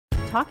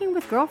talking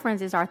with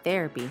girlfriends is our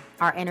therapy,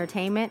 our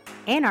entertainment,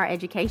 and our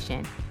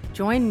education.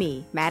 Join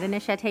me, Madden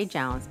Achete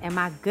Jones, and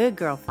my good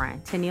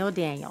girlfriend, Tennille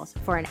Daniels,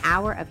 for an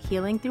hour of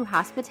healing through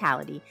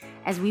hospitality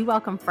as we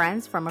welcome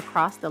friends from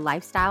across the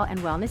lifestyle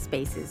and wellness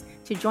spaces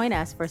to join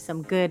us for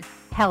some good,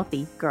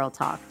 healthy girl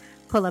talk.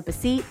 Pull up a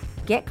seat,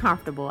 get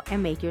comfortable,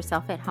 and make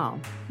yourself at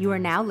home. You are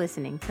now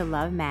listening to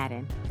Love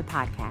Madden, the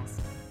podcast.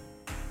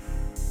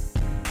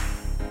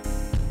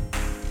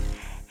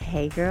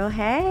 Hey, girl,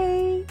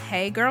 hey.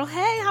 Hey, girl,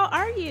 hey, how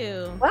are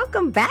you?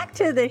 Welcome back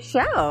to the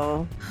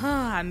show.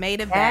 I made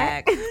it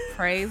back.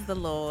 Praise the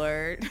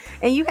Lord.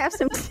 And you have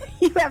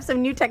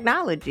some new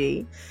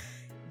technology.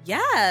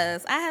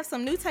 Yes, I have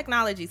some new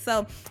technology.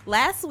 So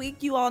last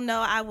week, you all know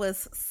I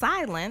was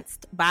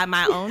silenced by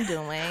my own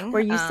doing. Were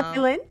you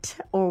silent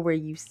or were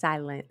you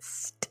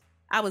silenced?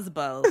 I was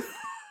both.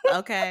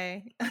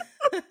 Okay.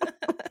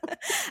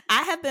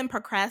 I have been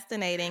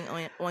procrastinating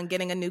on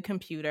getting a new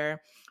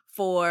computer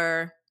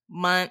for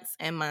months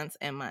and months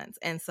and months.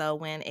 And so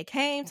when it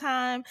came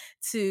time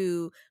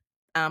to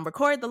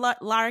record the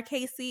Lara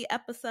Casey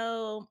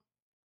episode,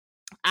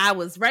 I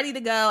was ready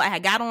to go. I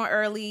had got on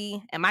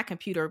early and my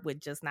computer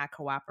would just not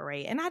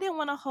cooperate. And I didn't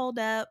want to hold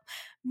up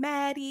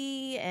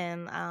Maddie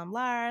and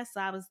Lara.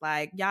 So I was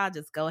like, y'all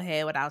just go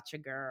ahead without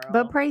your girl.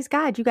 But praise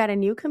God, you got a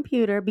new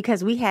computer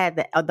because we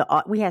had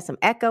we had some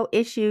echo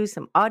issues,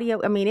 some audio.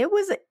 I mean,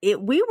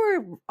 we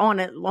were on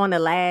the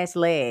last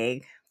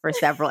leg for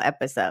several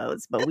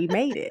episodes, but we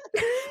made it.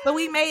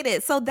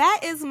 So that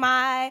is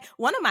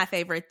one of my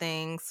favorite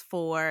things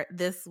for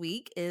this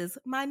week is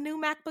my new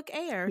MacBook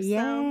Air.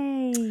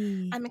 Yay.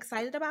 So I'm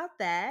excited about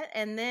that.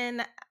 And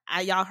then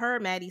y'all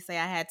heard Maddie say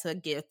I had to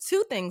give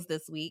two things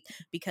this week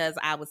because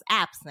I was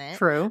absent.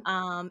 True.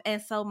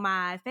 And so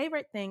my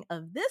favorite thing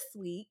of this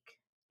week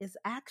is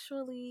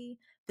actually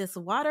this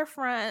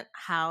waterfront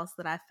house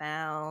that I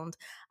found.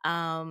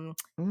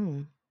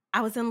 I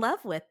was in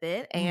love with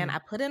it and I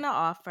put in an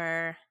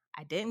offer.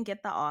 I didn't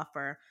get the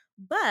offer,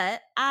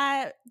 but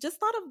I just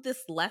thought of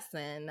this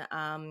lesson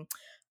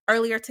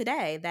earlier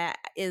today that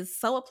is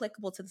so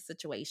applicable to the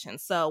situation.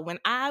 So when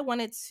I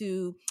wanted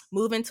to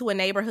move into a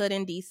neighborhood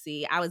in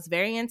DC, I was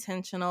very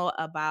intentional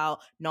about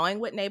knowing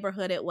what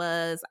neighborhood it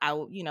was. I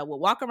would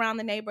walk around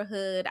the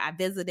neighborhood. I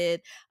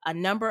visited a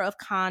number of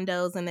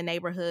condos in the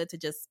neighborhood to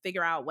just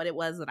figure out what it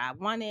was that I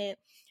wanted.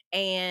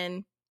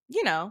 And,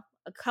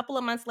 a couple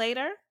of months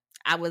later,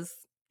 I was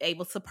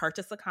able to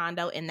purchase a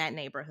condo in that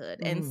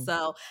neighborhood. And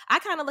so I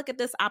kind of look at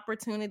this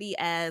opportunity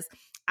as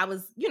I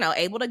was,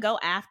 able to go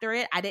after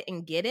it. I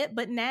didn't get it,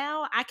 but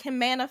now I can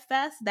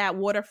manifest that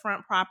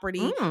waterfront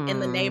property in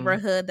the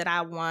neighborhood that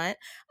I want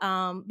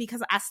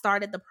because I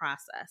started the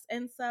process.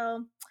 And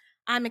so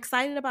I'm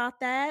excited about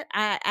that.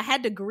 I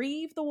had to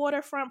grieve the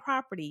waterfront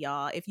property,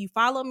 y'all. If you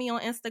follow me on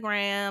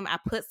Instagram, I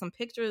put some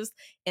pictures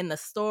in the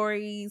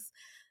stories.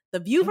 The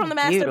view from the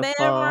master bedroom.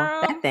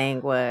 That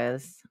thing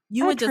was.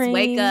 You would just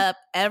wake up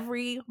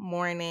every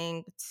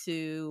morning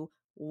to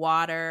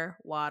water,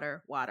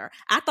 water, water.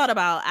 I thought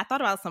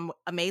about some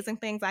amazing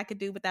things I could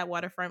do with that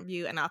waterfront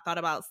view, and I thought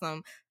about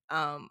some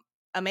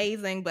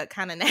amazing but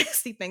kind of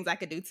nasty things I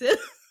could do too.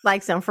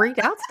 Like some freaked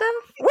out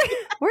stuff?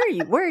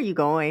 Where are you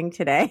going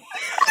today?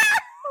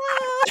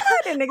 I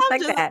didn't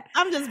expect that.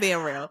 I'm just being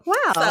real. Wow.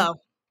 So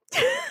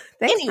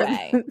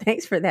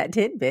thanks for that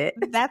tidbit.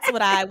 That's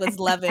what I was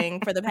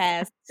loving for the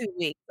past 2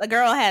 weeks. A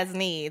girl has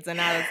needs,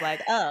 and I was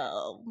like,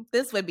 "Oh,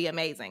 this would be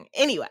amazing."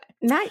 Anyway,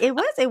 it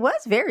was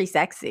very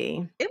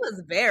sexy. It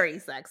was very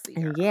sexy.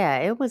 Girl. Yeah,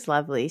 it was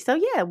lovely. So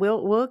yeah,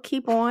 we'll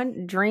keep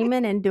on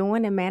dreaming and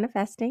doing and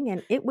manifesting,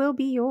 and it will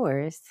be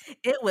yours.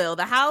 It will.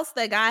 The house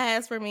that God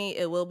has for me,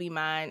 it will be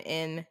mine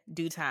in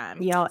due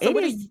time. Y'all,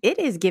 it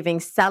is giving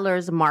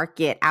seller's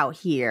market out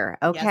here.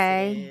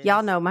 Okay, yes,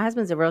 y'all know my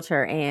husband's a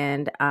realtor,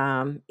 and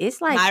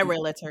it's like my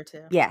realtor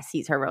too. Yes,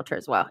 he's her realtor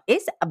as well.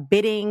 It's a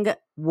bidding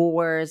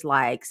wars.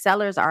 Like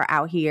sellers are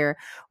out here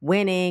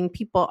winning.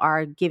 People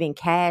are giving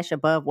cash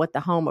above what the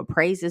home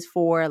appraises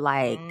for.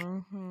 Like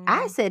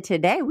I said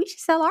today, we should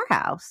sell our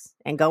house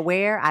and go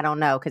where? I don't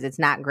know, because it's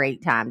not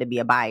great time to be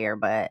a buyer,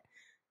 but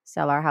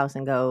sell our house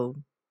and go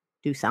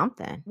do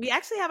something. We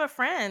actually have a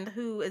friend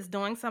who is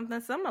doing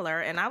something similar.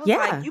 And I was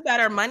like, you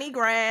better money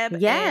grab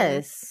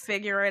and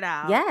figure it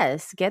out.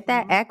 Yes. Get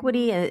that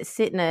equity and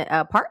sit in an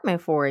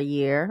apartment for a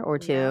year or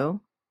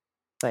two.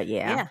 Yeah. But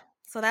yeah.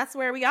 So that's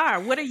where we are.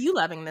 What are you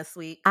loving this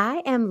week?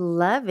 I am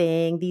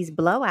loving these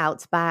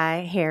blowouts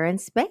by Hair and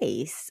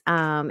Space.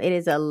 It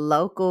is a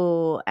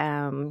local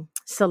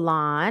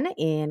salon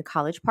in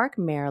College Park,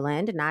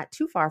 Maryland, not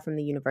too far from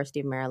the University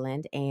of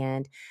Maryland.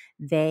 And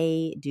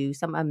they do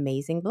some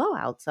amazing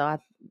blowouts. So I'm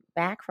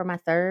back for my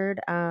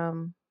third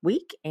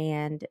week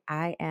and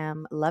I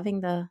am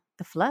loving the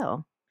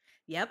flow.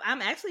 Yep,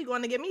 I'm actually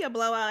going to get me a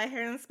blowout at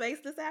Hair and Space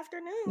this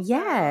afternoon.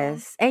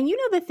 Yes. So. And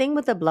the thing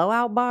with the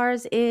blowout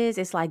bars is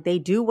it's like they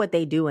do what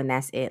they do and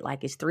that's it.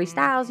 Like it's 3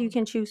 styles you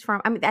can choose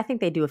from. I mean, I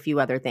think they do a few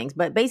other things,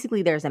 but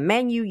basically there's a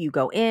menu, you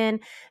go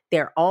in,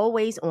 they're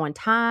always on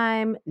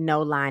time,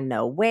 no line,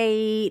 no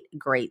wait,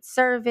 great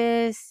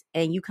service,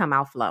 and you come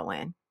out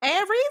flowing.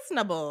 And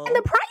reasonable. And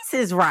the price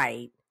is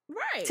right.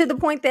 Right. To the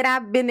point that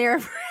I've been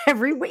there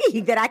every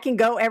week, that I can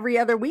go every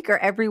other week or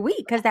every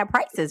week because that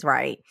price is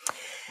right.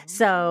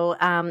 So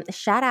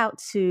shout out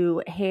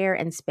to Hair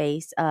and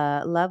Space,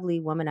 a lovely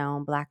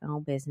woman-owned,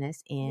 Black-owned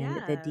business in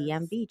the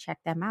DMV. Check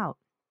them out.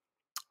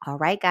 All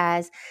right,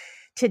 guys.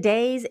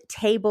 Today's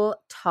table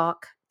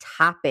talk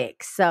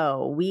topic.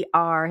 So we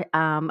are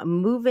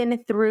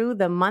moving through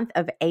the month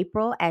of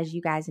April. As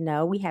you guys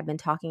know, we have been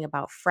talking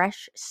about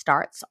fresh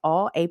starts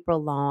all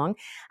April long,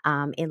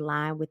 in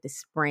line with the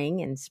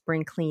spring and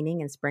spring cleaning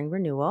and spring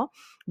renewal.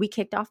 We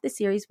kicked off the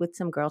series with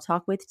some girl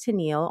talk with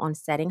Tennille on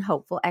setting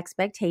hopeful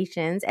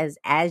expectations.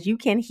 As you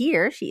can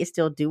hear, she is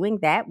still doing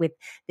that with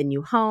the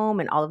new home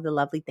and all of the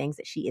lovely things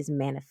that she is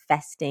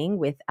manifesting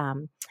with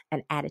an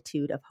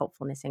attitude of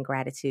hopefulness and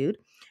gratitude.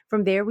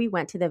 From there, we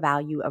went to the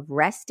value of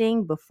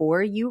resting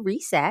before you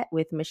reset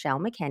with Michelle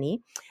McKinney.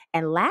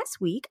 And last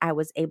week, I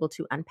was able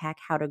to unpack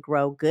how to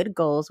grow good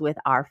goals with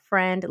our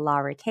friend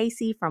Laura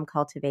Casey from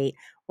Cultivate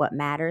What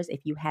Matters.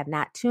 If you have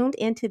not tuned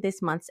into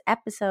this month's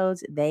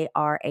episodes, they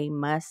are a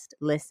must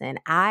listen.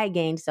 I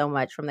gained so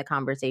much from the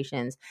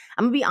conversations.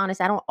 I'm going to be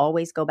honest, I don't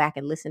always go back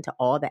and listen to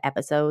all the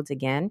episodes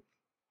again.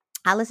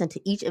 I listened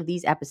to each of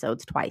these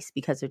episodes twice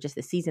because of just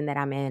the season that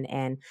I'm in,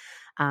 and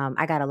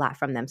I got a lot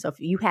from them. So if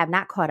you have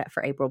not caught up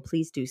for April,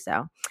 please do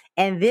so.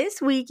 And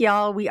this week,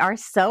 y'all, we are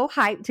so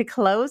hyped to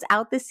close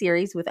out the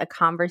series with a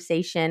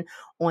conversation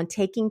on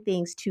taking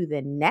things to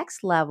the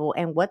next level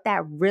and what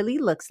that really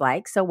looks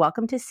like. So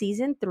welcome to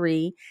season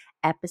 3,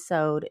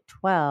 episode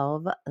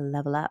 12,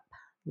 Level Up,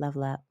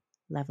 Level Up,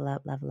 Level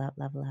Up, Level Up,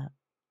 Level Up.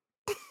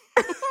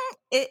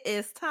 It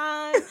is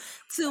time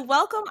to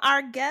welcome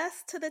our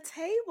guest to the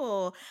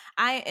table.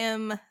 I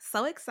am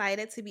so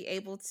excited to be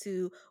able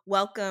to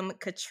welcome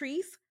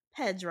Katryce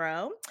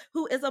Pedro,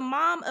 who is a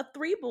mom of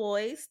 3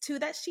 boys, 2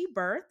 that she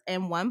birthed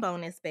and 1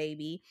 bonus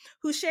baby,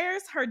 who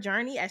shares her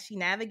journey as she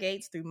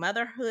navigates through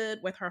motherhood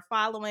with her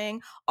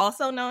following,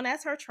 also known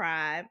as her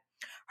tribe.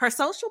 Her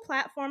social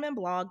platform and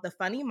blog, The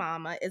Funny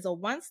Mama, is a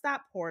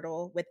one-stop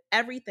portal with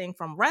everything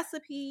from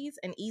recipes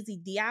and easy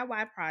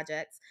DIY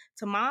projects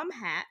to mom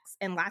hacks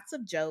and lots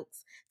of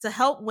jokes to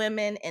help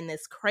women in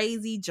this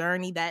crazy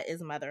journey that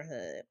is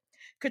motherhood.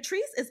 Katryce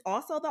is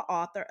also the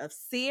author of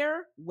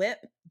Sear, Whip,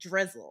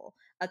 Drizzle,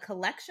 a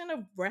collection of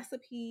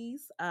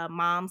recipes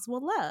moms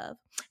will love.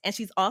 And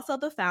she's also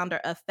the founder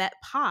of Fet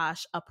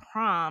Posh, a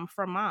prom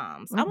for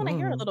moms. I want to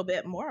hear a little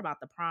bit more about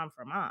the prom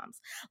for moms.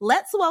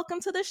 Let's welcome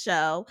to the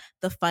show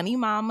the funny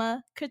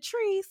mama,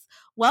 Katryce.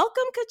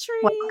 Welcome,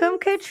 Katryce. Welcome,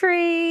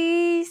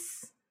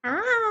 Katryce.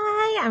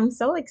 Hi, I'm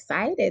so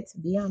excited to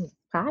be on the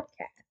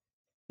podcast.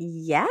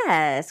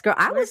 Yes, girl.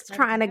 I was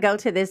trying to go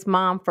to this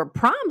mom for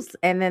proms,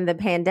 and then the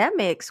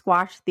pandemic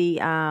squashed the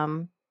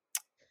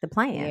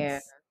plans. Yeah,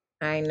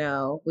 I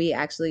know. We've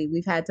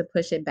had to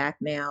push it back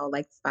now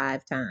like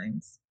 5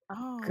 times.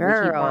 Oh,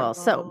 girl.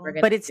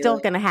 But it's still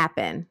going to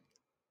happen.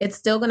 It's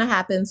still going to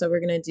happen. So we're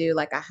going to do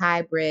like a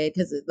hybrid,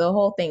 because the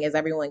whole thing is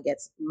everyone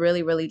gets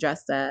really, really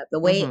dressed up. The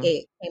way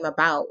it came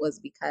about was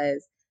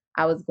because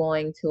I was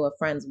going to a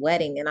friend's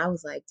wedding, and I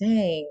was like,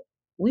 dang,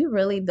 we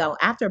really don't,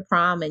 after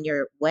prom and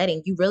your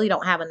wedding, you really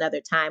don't have another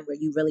time where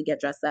you really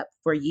get dressed up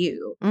for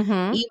you.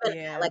 Even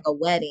at like a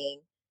wedding,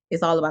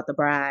 it's all about the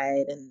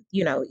bride, and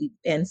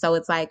and so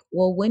it's like,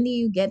 well, when do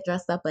you get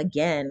dressed up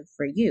again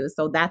for you?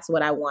 So that's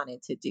what I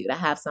wanted to do, to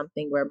have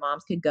something where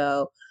moms could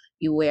go.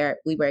 We wear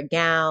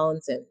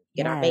gowns and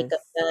get our makeup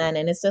done,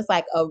 and it's just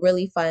like a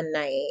really fun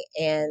night.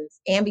 And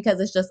because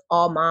it's just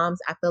all moms,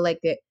 I feel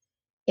like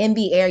in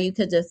the air you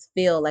could just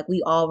feel like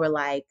we all were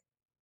like,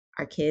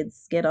 our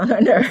kids get on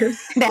our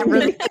nerves. That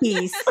really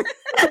keys.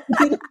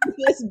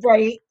 This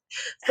break.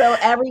 So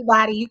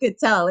everybody, you could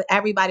tell,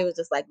 everybody was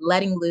just like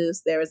letting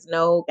loose. There was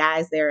no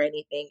guys there or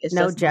anything. It's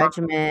no just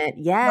judgment.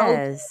 Moms.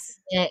 Yes.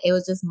 And it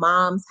was just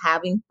moms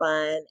having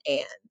fun,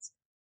 and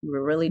we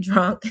were really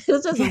drunk. It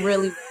was just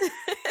really,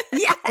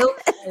 it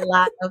was a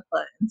lot of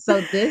fun.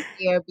 So this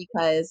year,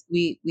 because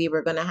we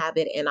were going to have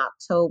it in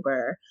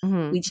October, we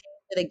changed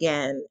it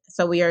again.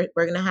 So we're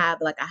going to have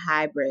like a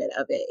hybrid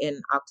of it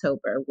in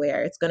October,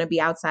 where it's going to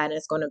be outside and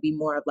it's going to be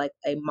more of like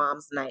a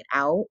mom's night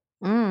out.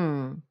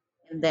 And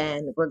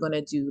then we're going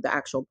to do the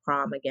actual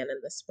prom again in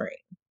the spring.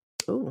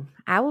 Ooh,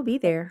 I will be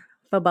there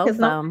for both of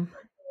them.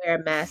 Wear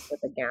a mask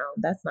with a gown.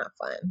 That's not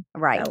fun.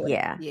 Right.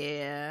 Yeah.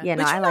 No,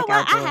 but I like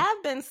what? I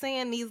have been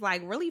seeing these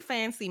like really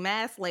fancy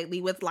masks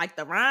lately with like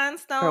the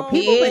rhinestones,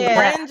 people with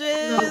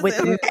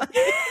fringes.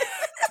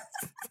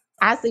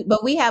 I see,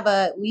 but we have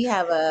a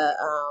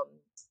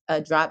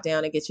drop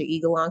down and get your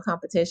eagle on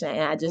competition,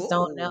 and I just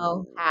don't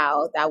know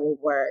how that will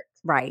work.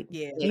 Right.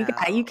 Yeah.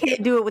 You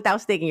can't do it without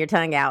sticking your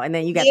tongue out, and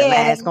then you got the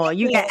mask on.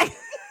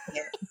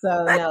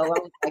 So no, I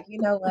was like,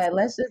 you know what?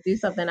 Let's just do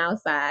something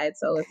outside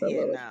so it's a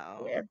little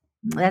easier.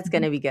 That's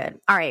going to be good.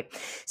 All right.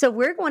 So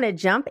we're going to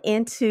jump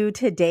into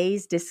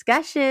today's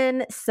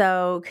discussion.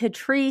 So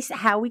Katryce,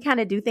 how we kind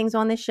of do things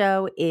on the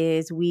show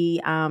is we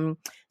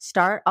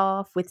start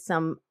off with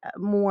some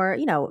more,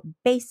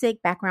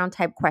 basic background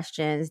type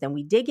questions. Then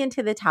we dig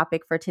into the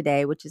topic for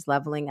today, which is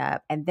leveling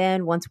up. And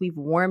then once we've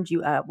warmed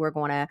you up, we're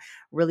going to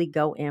really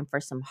go in for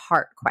some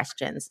heart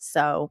questions.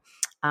 So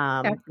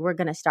we're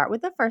going to start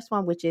with the first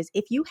one, which is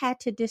if you had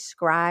to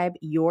describe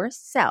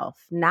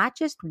yourself, not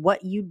just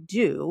what you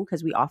do,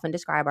 because we often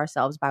describe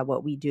ourselves by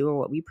what we do or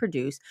what we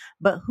produce,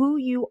 but who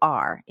you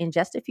are in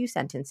just a few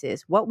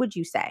sentences, what would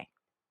you say?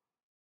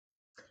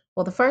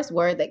 Well, the first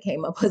word that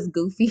came up was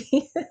goofy.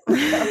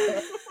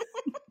 That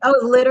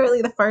was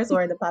literally the first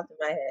word that popped in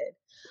my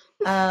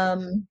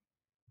head.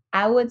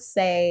 I would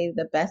say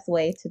the best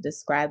way to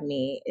describe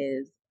me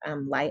is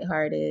I'm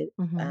lighthearted.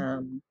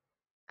 Mm-hmm.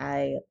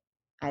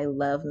 I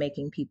love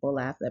making people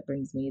laugh. That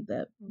brings me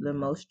the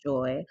most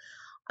joy.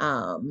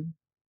 Um,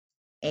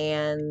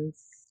 and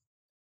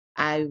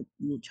I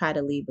try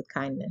to lead with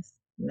kindness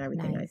in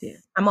everything I do.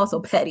 Nice. I'm also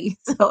petty,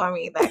 so I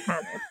mean that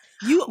kind of.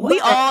 We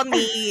all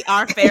need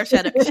our fair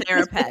share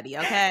of petty,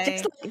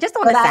 okay? Just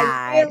on the side.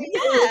 I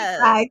really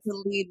try to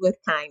lead with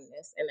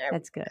kindness in everything.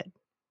 That's good.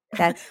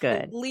 That's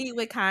good. Lead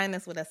with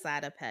kindness with a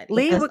side of petty.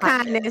 Lead with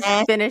kindness,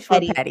 finish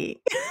with petty.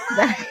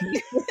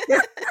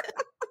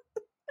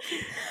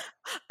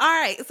 All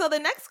right. So the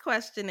next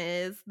question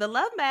is, the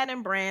Love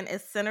Madden brand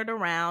is centered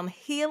around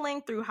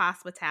healing through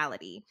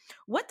hospitality.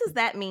 What does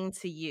that mean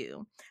to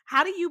you?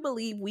 How do you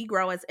believe we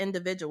grow as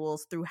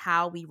individuals through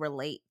how we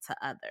relate to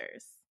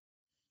others?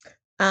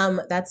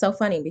 That's so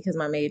funny because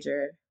my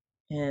major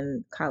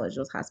in college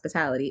was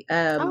hospitality.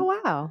 Oh,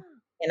 wow.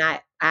 And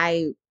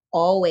I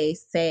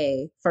always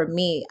say, for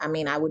me, I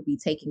mean, I would be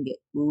taking it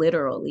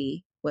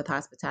literally with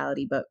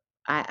hospitality, but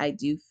I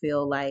do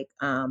feel like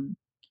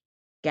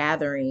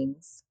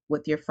gatherings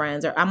with your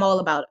friends, or I'm all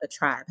about a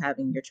tribe,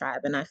 having your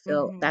tribe. And I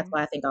feel that's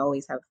why I think I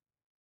always have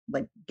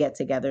like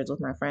get-togethers with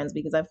my friends,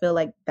 because I feel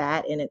like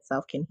that in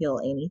itself can heal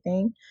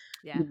anything.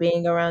 Yeah. You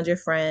being around your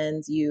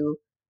friends, you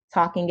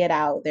talking it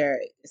out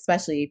there,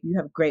 especially if you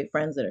have great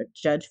friends that are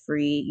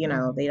judge-free,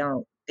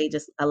 they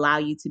just allow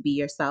you to be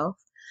yourself.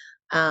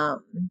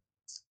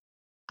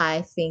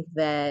 I think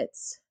that,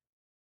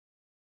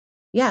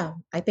 yeah,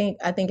 I think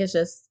it's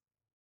just,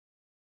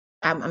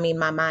 I mean,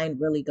 my mind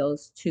really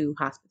goes to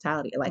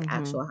hospitality, like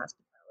actual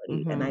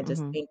hospitality. And I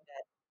just think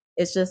that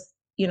it's just,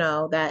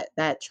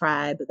 that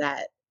tribe,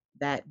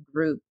 that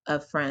group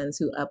of friends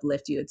who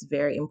uplift you. It's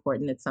very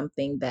important. It's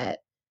something that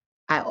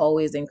I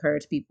always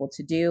encourage people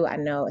to do. I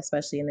know,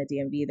 especially in the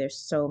DMV, there's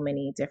so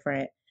many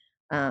different,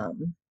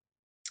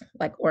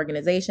 like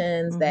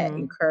organizations that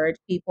encourage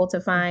people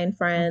to find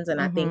friends. And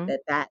I think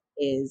that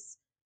is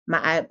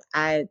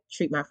I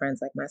treat my friends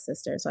like my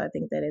sister. So I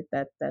think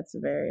that's a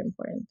very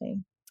important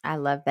thing. I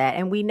love that.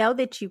 And we know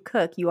that you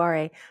cook. You are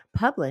a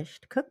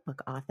published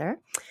cookbook author.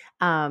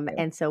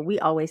 And so we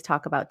always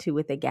talk about too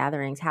with the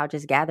gatherings, how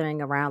just gathering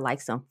around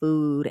like some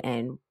food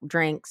and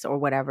drinks or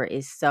whatever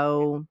is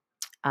so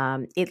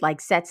it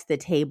like sets the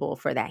table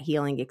for that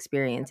healing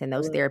experience and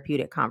those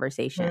therapeutic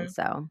conversations.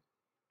 So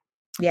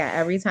yeah,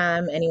 every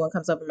time anyone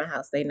comes over my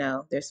house, they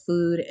know there's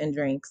food and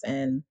drinks.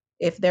 And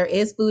if there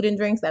is food and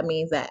drinks, that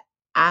means that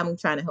I'm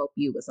trying to help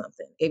you with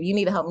something. If you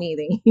need to help me,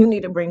 then you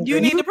need to bring drinks.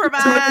 You need to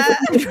provide.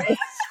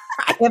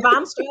 If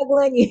I'm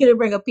struggling, you need to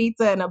bring a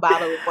pizza and a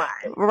bottle of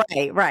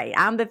wine. Right.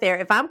 I'm the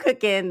therapist. If I'm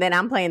cooking, then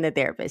I'm playing the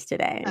therapist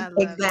today.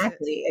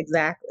 Exactly.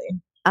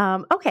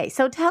 Okay,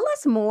 so tell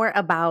us more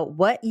about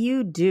what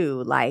you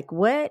do. Like,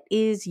 what do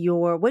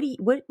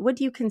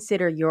you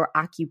consider your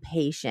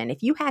occupation?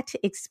 If you had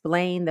to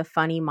explain the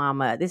funny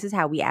mama, this is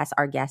how we ask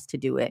our guests to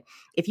do it.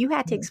 If you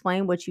had to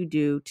explain what you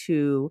do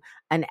to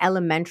an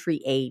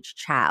elementary age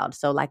child,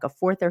 so like a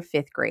 4th or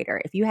 5th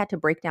grader, if you had to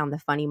break down the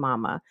funny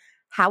mama,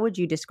 how would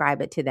you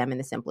describe it to them in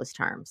the simplest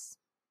terms?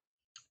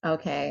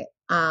 Okay.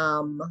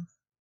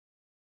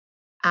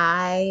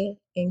 I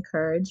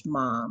encourage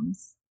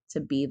moms to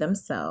be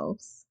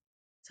themselves,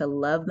 to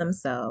love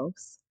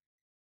themselves,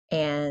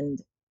 and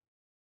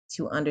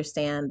to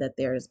understand that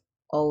there's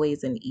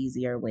always an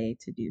easier way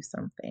to do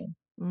something,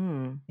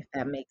 if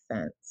that makes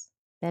sense.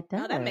 That does.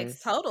 No, that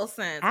makes total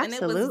sense.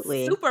 Absolutely. And it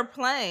was super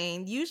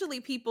plain. Usually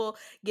people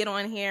get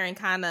on here and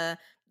kind of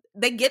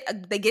they get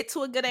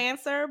to a good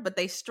answer, but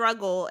they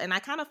struggle. And I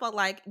kind of felt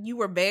like you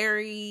were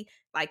very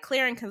like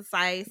clear and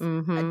concise.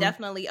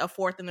 Definitely a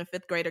 4th and a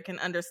 5th grader can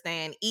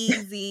understand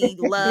easy,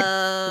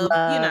 love,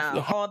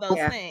 all those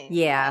things.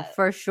 Yeah,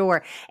 for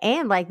sure.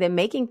 And like the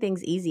making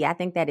things easy, I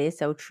think that is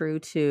so true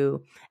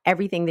to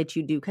everything that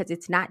you do, because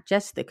it's not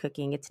just the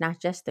cooking, it's not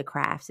just the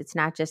crafts, it's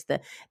not just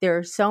there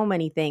are so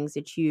many things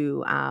that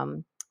you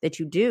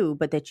do,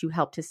 but that you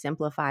help to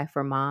simplify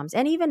for moms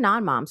and even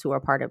non-moms who are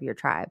part of your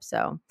tribe.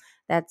 So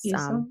that's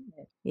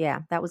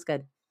that was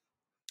good.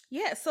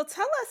 Yeah, so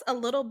tell us a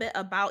little bit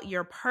about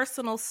your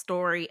personal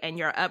story and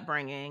your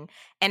upbringing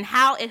and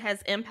how it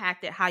has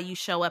impacted how you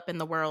show up in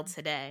the world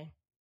today.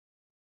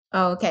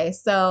 Okay,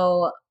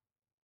 so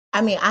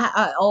I mean,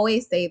 I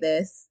always say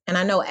this, and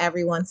I know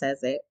everyone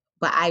says it,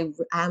 but I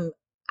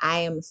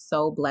am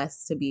so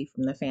blessed to be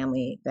from the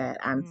family that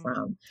I'm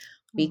from,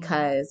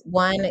 because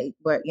one,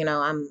 where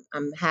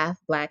I'm half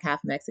Black, half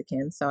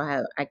Mexican, so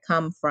I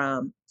come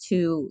from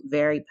two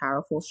very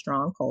powerful,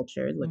 strong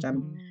cultures, which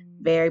I'm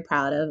very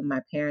proud of.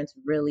 My parents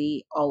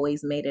really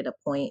always made it a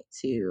point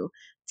to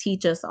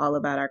teach us all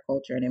about our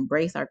culture and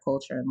embrace our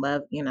culture and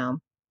love,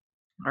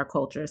 our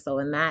culture. So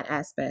in that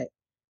aspect,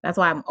 that's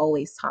why I'm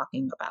always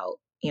talking about,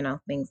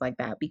 things like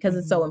that, because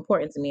it's so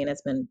important to me. And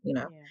it's been,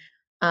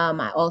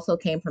 I also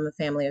came from a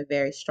family of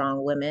very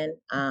strong women.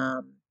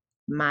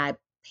 My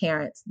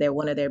parents,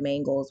 one of their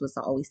main goals was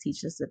to always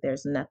teach us that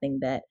there's nothing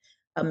that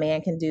a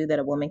man can do that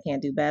a woman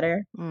can't do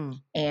better.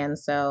 And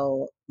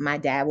so my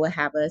dad would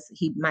have us,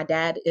 my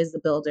dad is the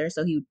builder.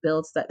 So he would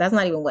build stuff. That's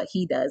not even what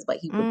he does, but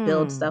he would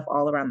build stuff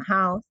all around the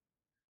house.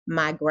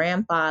 My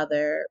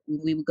grandfather,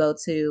 we would go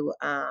to,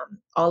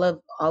 all of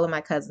my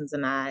cousins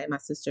and my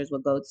sisters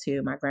would go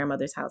to my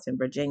grandmother's house in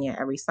Virginia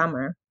every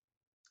summer.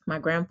 My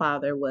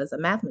grandfather was a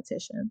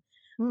mathematician,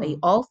 but he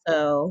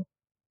also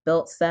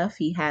built stuff.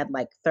 He had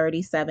like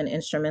 37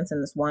 instruments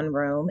in this one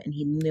room, and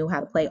he knew how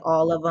to play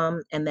all of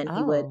them. And then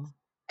he would,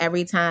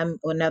 every time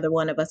another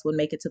one of us would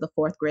make it to the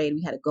fourth grade,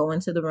 we had to go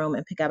into the room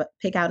and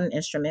pick out an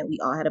instrument. We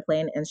all had to play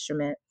an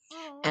instrument.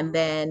 And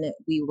then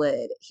he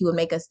would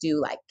make us do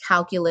like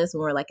calculus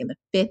when we're like in the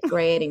fifth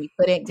grade, and you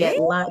couldn't get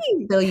lunch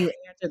until you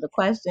answered the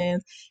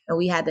questions. And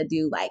we had to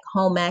do like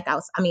home ec.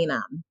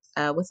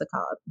 What's it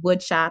called?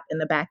 Wood shop in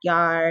the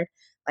backyard.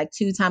 Like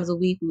 2 times a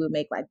week, we would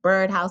make like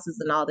bird houses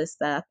and all this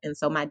stuff. And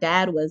so my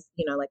dad was,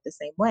 like the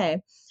same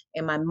way.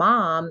 And my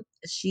mom,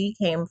 she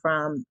came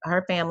from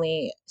her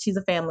family. She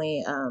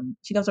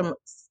comes from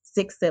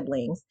 6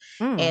 siblings,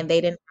 and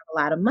they didn't have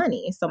a lot of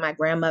money. So my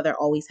grandmother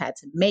always had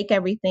to make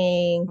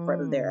everything,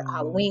 from their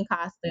Halloween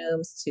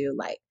costumes to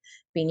like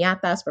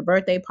piñatas for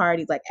birthday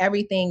parties, like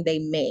everything they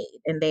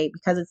made. And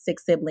because it's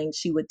 6 siblings,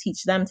 she would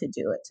teach them to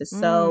do it, to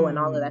sew and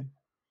all of that.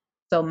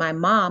 So my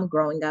mom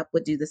growing up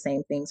would do the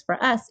same things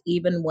for us,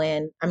 even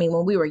when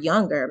we were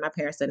younger, my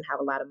parents didn't have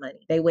a lot of money.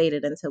 They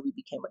waited until we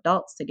became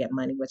adults to get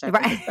money, which I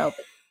think is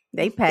selfish.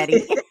 They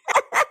petty.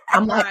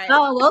 I'm like,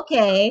 oh,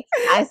 okay.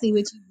 I see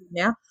what you do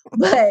now.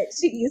 But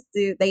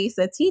they used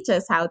to teach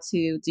us how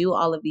to do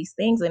all of these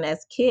things. And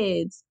as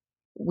kids,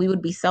 we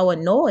would be so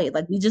annoyed.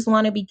 Like, we just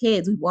want to be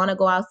kids. We want to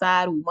go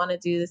outside. We want to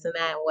do this and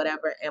that and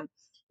whatever. And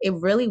it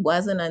really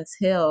wasn't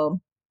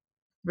until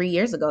 3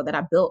 years ago that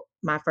I built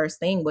my first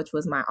thing, which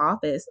was my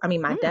desk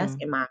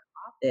in my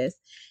office.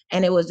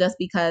 And it was just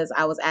because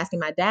I was asking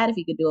my dad if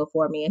he could do it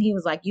for me. And he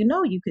was like, you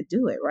could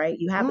do it, right?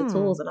 You have the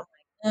tools. And I'm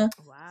like,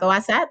 Wow. So I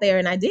sat there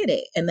and I did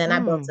it. And then I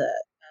built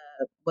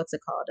what's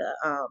it called?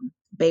 A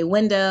bay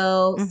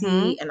window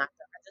seat. And I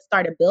just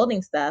started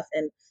building stuff.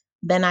 And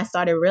then I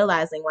started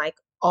realizing, like,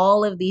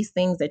 all of these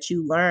things that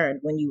you learned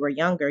when you were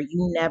younger,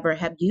 you never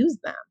have used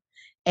them.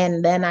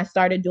 And then I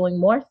started doing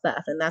more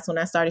stuff. And that's when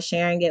I started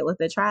sharing it with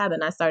the tribe.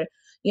 And I started,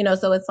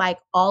 so it's like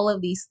all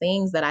of these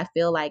things that I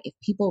feel like if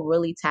people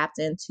really tapped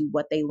into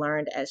what they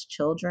learned as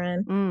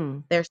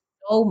children, there's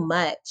so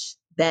much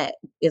that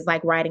is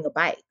like riding a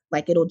bike.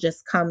 Like, it'll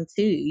just come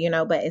to you,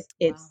 but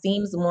it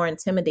seems more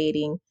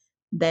intimidating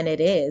than it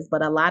is.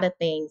 But a lot of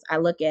things I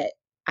look at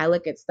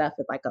stuff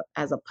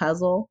as a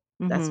puzzle.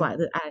 That's why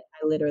I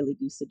literally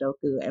do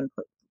Sudoku and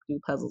do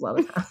puzzles all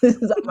the time. This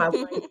is on my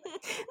brain.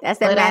 That's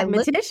that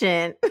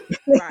mathematician.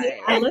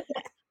 Right.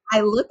 I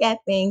look at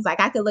things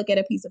like I could look at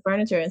a piece of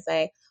furniture and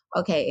say,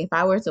 okay, if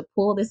I were to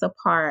pull this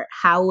apart,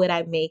 how would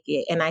I make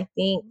it? And I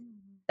think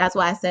that's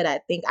why I said I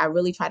think I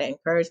really try to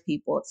encourage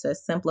people to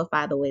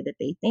simplify the way that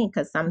they think,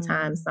 because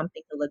sometimes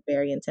something can look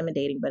very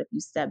intimidating. But if you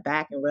step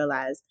back and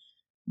realize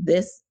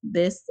this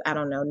I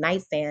don't know,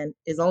 nightstand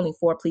is only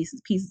 4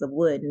 pieces of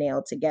wood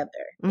nailed together.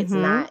 It's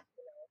not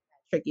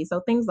tricky. So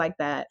things like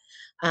that.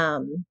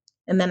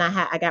 And then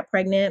I got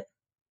pregnant.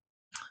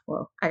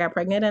 Well, I got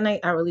pregnant and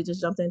I really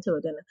just jumped into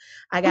it, didn't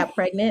I? I got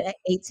pregnant at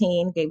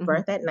 18, gave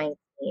birth at 19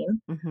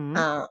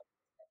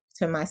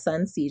 to my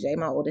son, CJ,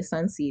 my oldest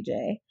son,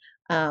 CJ.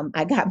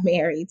 I got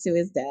married to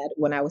his dad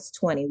when I was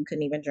 20. We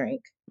couldn't even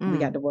drink. We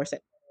got divorced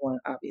at 21,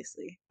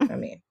 obviously. I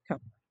mean, come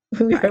on.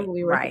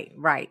 We were right.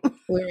 We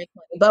were 20,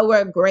 but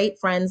we're great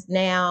friends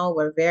now.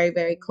 We're very,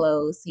 very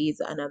close. He's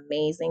an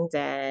amazing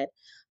dad.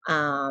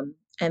 And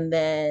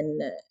then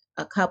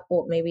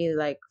maybe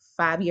like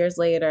 5 years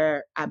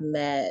later, I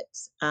met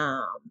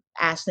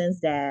Ashton's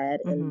dad,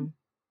 and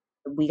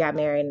we got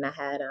married, and I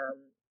had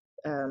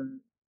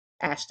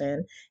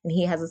Ashton, and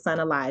he has a son,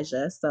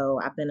 Elijah. So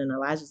I've been in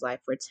Elijah's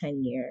life for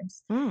 10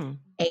 years.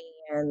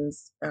 And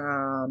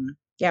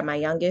my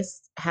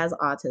youngest has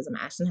autism.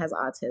 Ashton has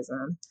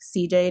autism.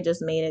 CJ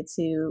just made it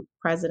to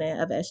president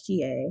of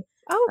SGA.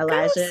 Oh,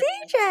 Elijah,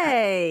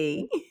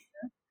 CJ.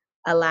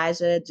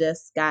 Elijah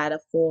just got a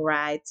full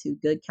ride to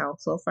Good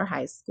Counsel for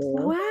high school.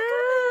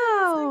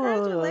 Wow!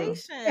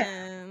 Congratulations.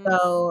 Yeah.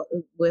 So,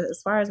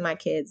 as far as my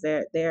kids,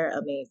 they're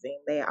amazing.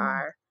 They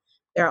are.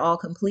 they're all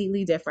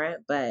completely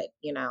different, but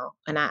and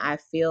I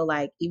feel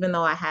like even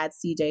though I had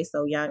CJ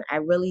so young, I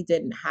really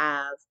didn't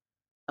have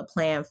a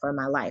plan for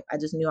my life. I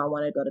just knew I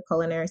wanted to go to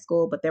culinary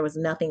school, but there was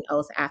nothing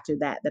else after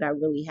that that I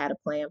really had a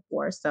plan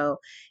for. So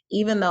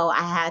even though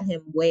I had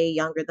him way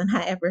younger than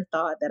I ever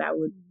thought that I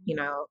would,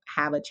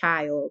 have a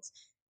child,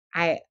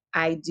 I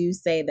do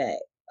say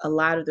that a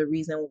lot of the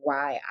reason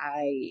why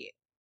I,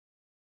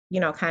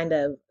 kind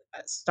of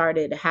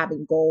started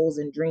having goals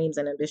and dreams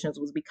and ambitions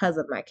was because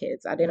of my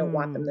kids. I didn't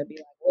want them to be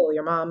like, "Oh,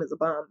 your mom is a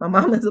bum." My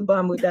mom is a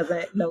bum who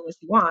doesn't know what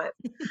she wants.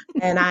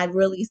 And I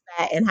really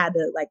sat and had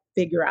to like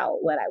figure out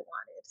what I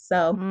wanted.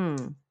 So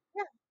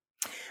yeah,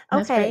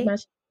 that's pretty Okay.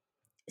 much.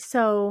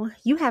 So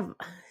you have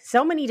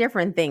so many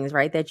different things,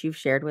 right, that you've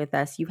shared with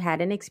us. You've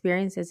had an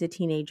experience as a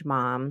teenage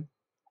mom.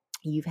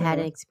 You've had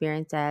an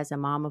experience as a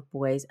mom of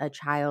boys, a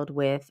child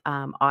with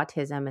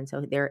autism. And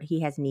so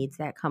he has needs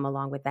that come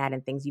along with that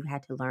and things you've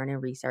had to learn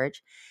and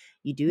research.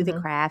 You do the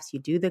crafts, you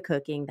do the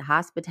cooking, the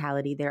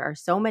hospitality. There are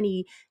so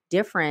many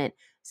different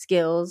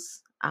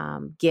skills,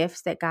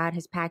 gifts that God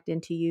has packed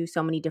into you,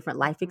 so many different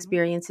life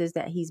experiences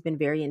that he's been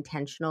very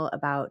intentional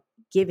about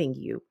giving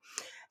you.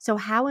 So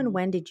how and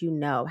when did you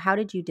know? How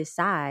did you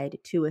decide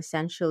to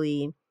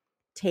essentially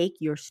take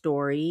your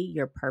story,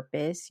 your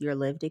purpose, your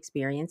lived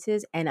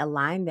experiences and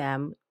align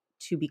them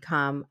to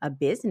become a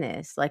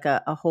business, like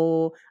a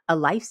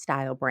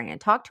lifestyle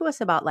brand? Talk to us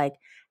about like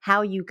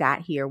how you got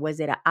here. Was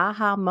it an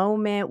aha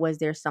moment? Was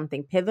there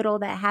something pivotal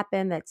that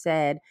happened that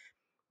said,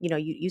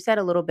 you said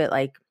a little bit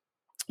like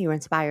you were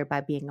inspired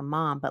by being a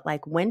mom, but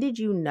like when did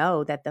you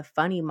know that the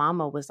funny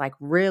mama was like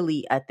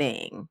really a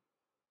thing?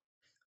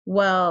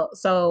 Well,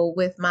 so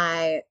with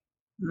my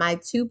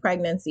two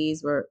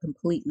pregnancies were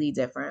completely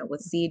different.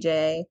 With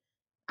CJ,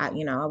 I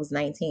was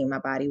 19.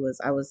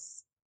 I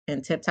was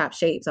in tip top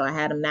shape, so I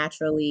had him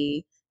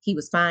naturally. He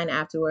was fine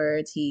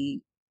afterwards.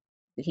 He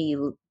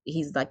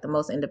he's like the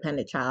most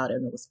independent child,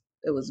 and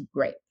it was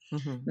great.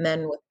 Mm-hmm. And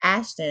then with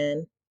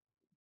Ashton,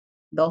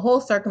 the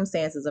whole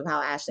circumstances of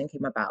how Ashton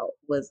came about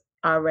was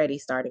already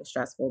starting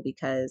stressful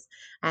because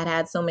I'd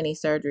had so many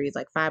surgeries,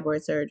 like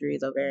fibroid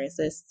surgeries, ovarian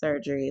cyst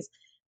surgeries,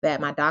 that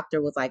my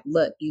doctor was like,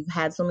 "Look, you've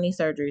had so many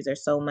surgeries,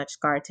 there's so much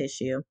scar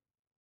tissue.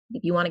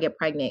 If you want to get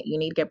pregnant, you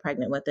need to get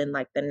pregnant within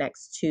like the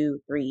next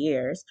 2-3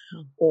 years,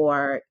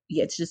 or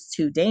it's just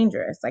too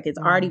dangerous. Like it's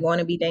already going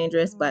to be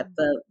dangerous, but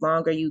the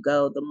longer you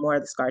go, the more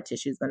the scar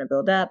tissue is going to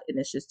build up, and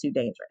it's just too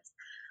dangerous."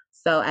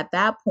 So at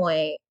that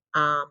point,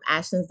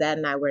 Ashton's dad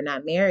and I were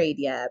not married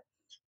yet,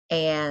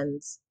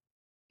 and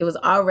it was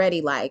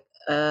already like,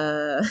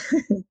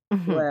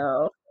 Mm-hmm.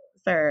 well,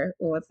 sir,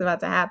 what's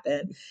about to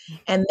happen?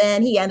 And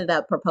then he ended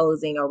up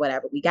proposing or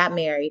whatever. We got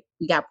married.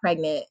 We got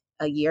pregnant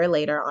a year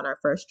later on our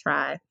first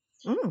try,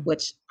 Mm.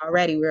 which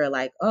already we were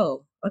like,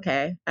 oh,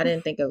 okay. I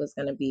didn't think it was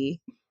going to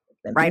be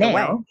Right away.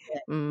 now.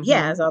 But Mm-hmm.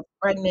 yeah, so I was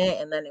pregnant,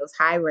 and then it was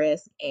high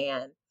risk,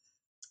 and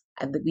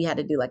we had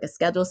to do like a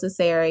scheduled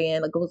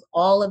cesarean. Like it was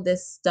all of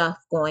this stuff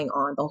going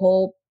on. The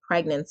whole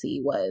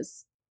pregnancy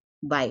was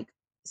like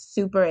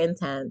super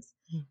intense.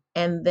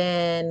 And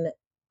then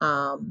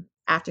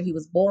after he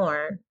was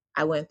born,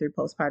 I went through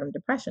postpartum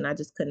depression. I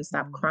just couldn't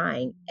stop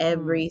crying Mm.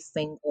 every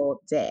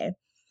single day.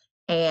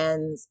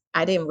 And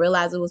I didn't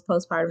realize it was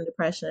postpartum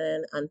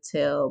depression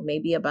until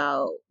maybe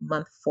about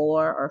month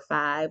 4 or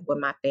 5, when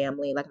my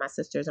family, like my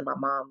sisters and my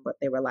mom, but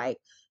they were like,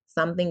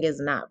 something is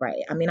not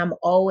right. I mean, I'm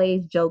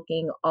always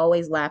joking,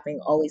 always laughing,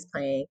 always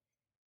playing.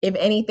 If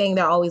anything,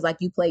 they're always like,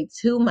 you play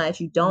too much.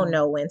 You don't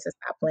know when to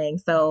stop playing.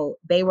 So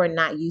they were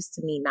not used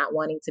to me not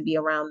wanting to be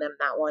around them,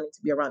 not wanting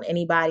to be around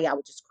anybody. I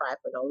would just cry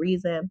for no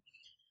reason.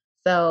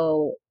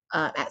 So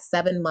at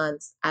 7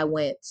 months, I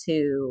went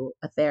to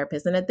a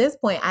therapist. And at this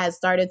point, I had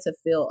started to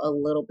feel a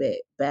little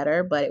bit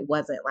better, but it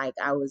wasn't like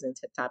I was in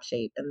tip top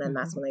shape. And then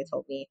that's when they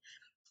told me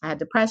I had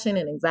depression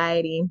and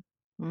anxiety.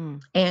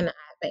 Mm. And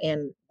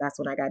that's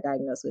when I got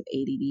diagnosed with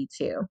ADD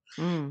too.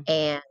 Mm.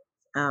 And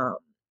um,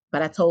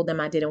 but I told them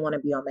I didn't want to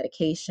be on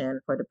medication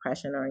for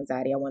depression or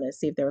anxiety. I wanted to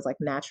see if there was like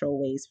natural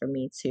ways for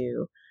me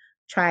to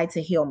try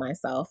to heal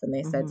myself. And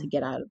they said to Mm-hmm.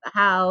 get out of the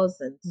house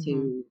and Mm-hmm.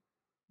 to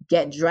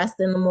get dressed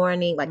in the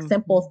morning, like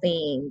simple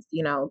things,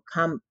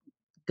 come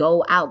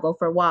go out, go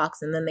for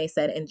walks. And then they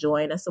said, and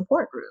join a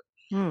support group.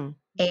 Mm.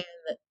 And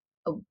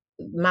uh,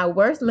 my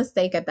worst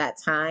mistake at that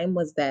time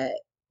was that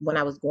when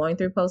I was going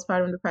through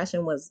postpartum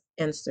depression was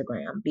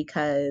Instagram,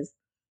 because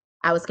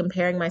I was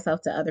comparing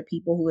myself to other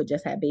people who had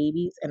just had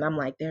babies. And I'm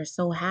like, they're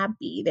so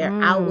happy. They're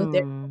out with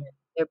Mm.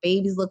 their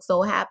babies look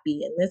so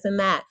happy and this and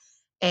that.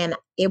 And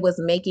it was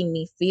making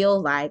me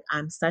feel like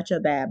I'm such a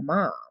bad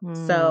mom. Mm.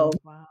 So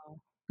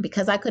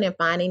because I couldn't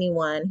find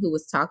anyone who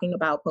was talking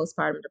about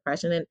postpartum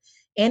depression,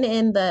 and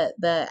in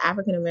the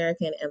African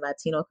American and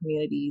Latino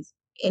communities,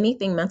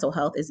 anything mental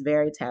health is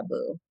very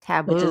taboo, which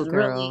Taboo, is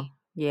really girl.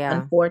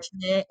 Yeah.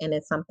 unfortunate. And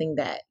it's something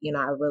that,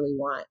 I really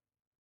want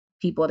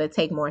people to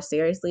take more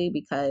seriously,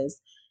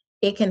 because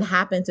it can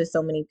happen to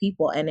so many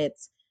people, and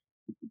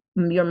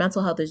your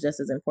mental health is just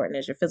as important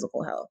as your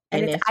physical health.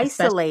 And it's if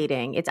especially,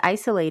 isolating. It's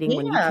isolating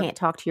when you yeah, can't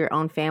talk to your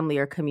own family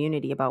or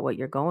community about what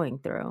you're going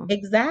through.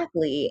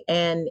 exactly.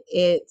 And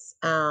it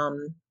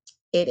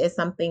is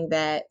something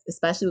that,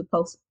 especially with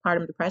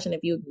postpartum depression, if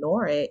you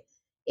ignore it,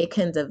 it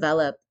can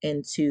develop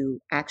into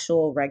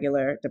actual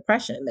regular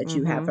depression that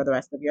you have Mm-hmm. for the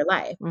rest of your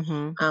life.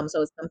 Mm-hmm.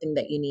 So it's something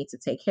that you need to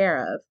take care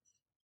of.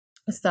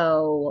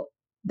 So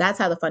that's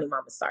how the Funny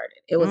Mama started.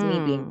 It was me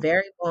being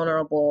very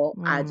vulnerable.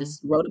 I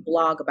just wrote a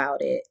blog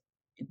about it,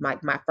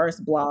 my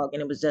first blog,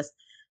 and it was just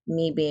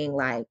me being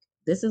like,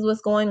 this is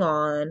what's going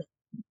on,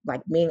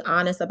 like being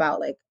honest about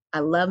like, I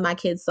love my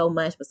kids so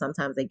much, but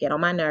sometimes they get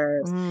on my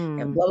nerves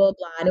and blah, blah,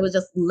 blah. And it was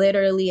just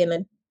literally, and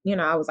then,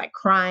 I was like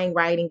crying,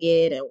 writing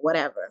it and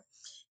whatever.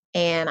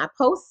 And I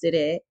posted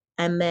it.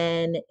 And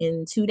then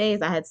in 2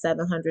 days, I had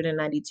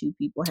 792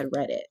 people had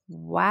read it. I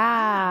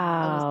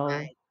was Wow.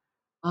 like,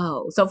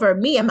 oh, so for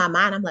me in my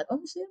mind, I'm like, oh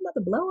shit, I'm about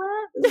to blow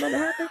up. It's about to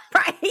happen.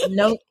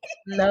 Right.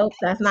 Nope,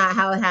 that's not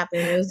how it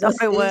happened. It was Thought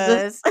just, it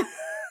was.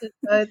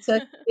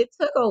 it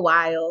took a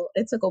while.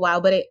 It took a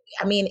while, but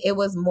it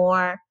was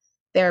more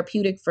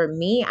therapeutic for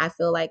me. I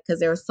feel like, because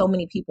there were so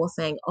many people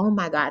saying, oh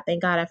my God,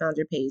 thank God I found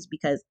your page,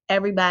 because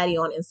everybody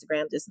on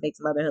Instagram just makes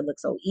motherhood look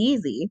so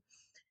easy.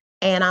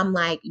 And I'm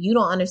like, you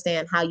don't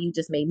understand how you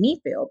just made me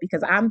feel,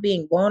 because I'm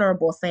being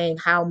vulnerable, saying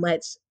how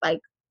much like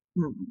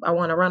I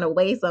want to run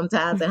away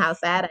sometimes and how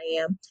sad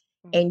I am.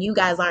 And you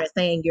guys aren't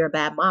saying you're a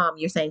bad mom.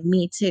 You're saying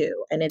me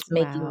too. And it's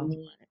making Wow.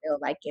 me feel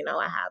like,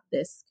 I have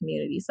this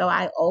community. So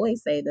I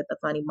always say that the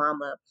Funny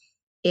Mama,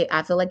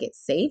 I feel like it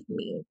saved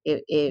me.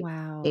 It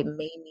Wow. made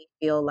me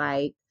feel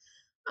like,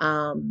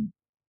 um,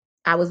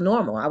 I was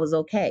normal. I was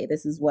okay.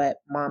 This is what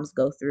moms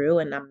go through,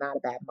 and I'm not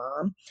a bad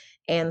mom.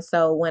 And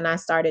so when I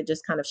started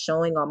just kind of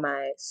showing on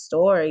my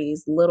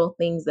stories little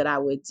things that I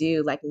would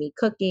do, like me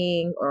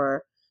cooking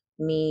or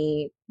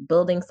me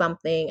building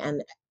something,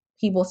 and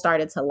people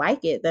started to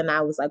like it, then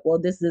I was like, well,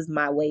 this is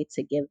my way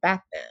to give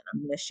back then. I'm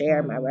going to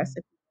share my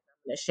recipes.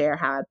 I'm going to share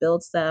how I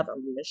build stuff.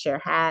 I'm going to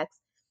share hacks.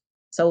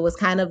 So it was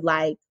kind of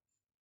like,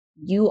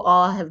 you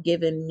all have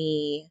given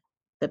me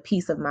the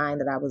peace of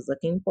mind that I was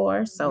looking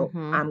for. So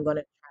Mm-hmm. I'm going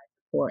to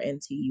pour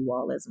into you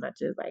all as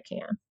much as I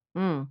can.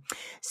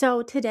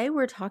 So today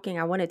we're talking,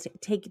 I wanted to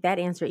take that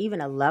answer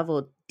even a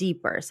level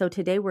deeper. So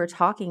today we're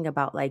talking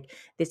about like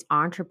this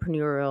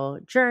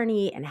entrepreneurial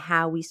journey and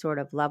how we sort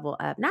of level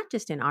up, not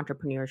just in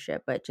entrepreneurship,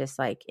 but just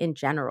like in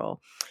general.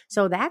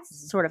 So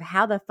that's sort of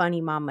how the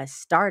Funny Mama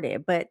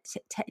started. But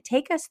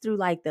take us through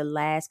like the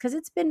last, because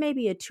it's been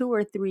maybe a 2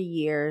 or 3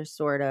 years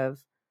sort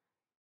of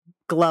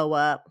glow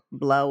up,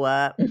 blow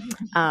up.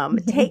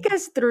 Take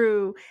us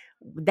through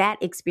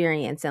that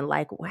experience and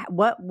like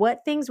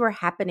what things were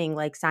happening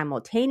like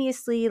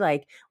simultaneously.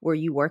 Like, were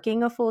you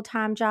working a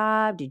full-time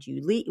job? Did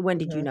you leave? When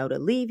did you know to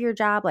leave your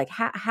job? Like,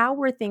 how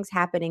were things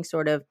happening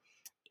sort of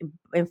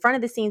in front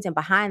of the scenes and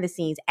behind the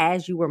scenes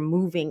as you were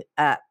moving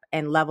up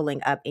and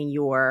leveling up in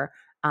your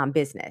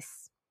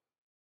business?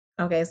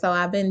 Okay, so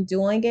I've been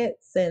doing it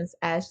since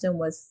Ashton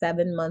was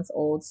 7 months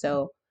old.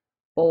 So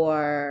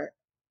for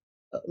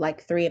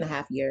like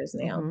 3.5 years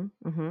now.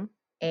 Mm-hmm, mm-hmm.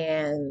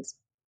 And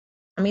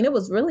it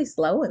was really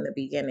slow in the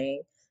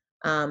beginning.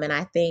 And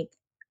I think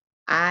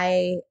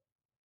I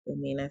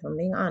if I'm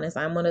being honest,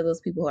 I'm one of those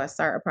people who I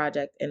start a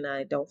project and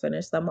I don't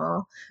finish them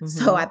all.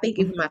 So I think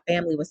Mm-hmm. even my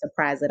family was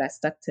surprised that I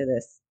stuck to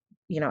this,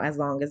 as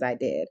long as I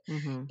did.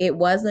 Mm-hmm. It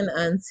wasn't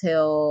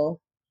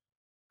until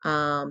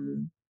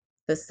um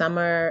the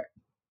summer,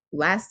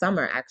 last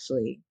summer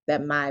actually,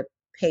 that my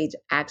page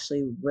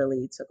actually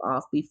really took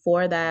off.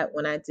 Before that,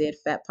 when I did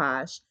Fet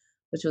Posh,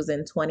 which was in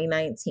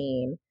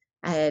 2019,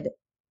 I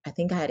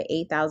think I had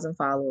 8,000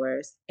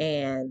 followers,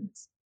 and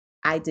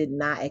I did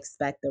not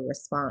expect the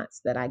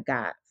response that I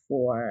got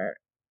for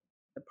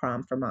the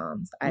prom for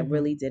moms. I Mm-hmm.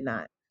 really did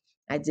not.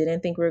 I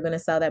didn't think we were going to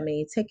sell that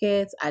many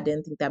tickets. I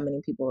didn't think that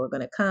many people were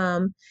going to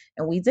come.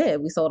 And we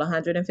did. We sold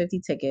 150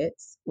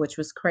 tickets, which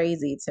was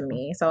crazy to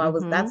me. So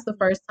Mm-hmm. that's the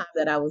first time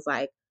that I was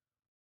like,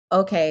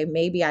 okay,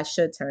 maybe I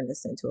should turn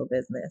this into a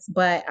business.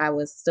 But I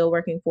was still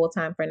working full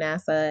time for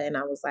NASA, and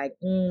I was like,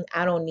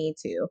 I don't need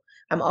to.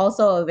 I'm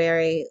also a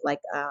very like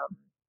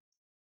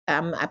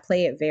I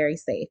play it very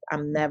safe.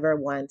 I'm never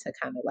one to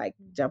kind of like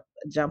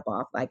jump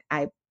off. Like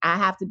I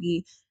have to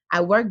be. I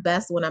work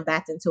best when I'm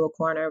backed into a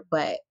corner,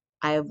 but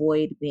I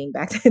avoid being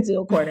backed into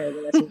a corner as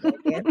much as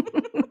I can.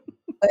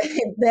 But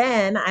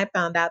then I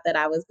found out that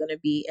I was going to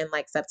be in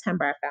like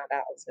September. I found out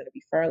I was going to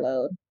be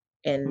furloughed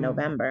in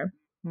November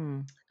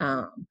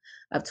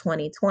of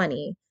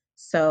 2020.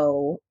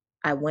 So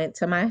I went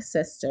to my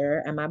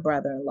sister and my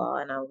brother-in-law,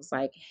 and I was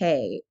like,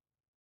 hey,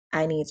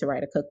 I need to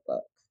write a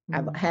cookbook.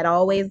 I had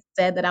always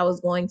said that I was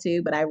going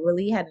to, but I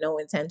really had no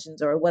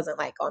intentions, or it wasn't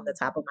like on the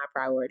top of my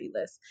priority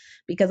list,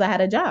 because I had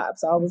a job.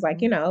 So I was like,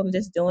 I'm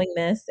just doing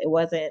this.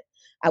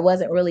 I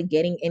wasn't really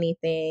getting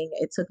anything.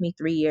 It took me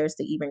 3 years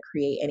to even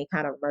create any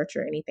kind of merch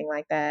or anything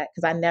like that,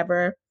 because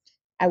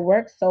I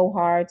work so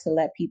hard to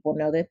let people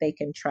know that they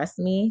can trust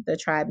me. The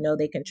tribe know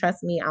they can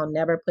trust me. I'll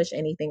never push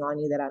anything on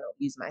you that I don't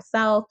use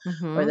myself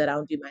or that I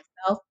don't do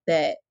myself.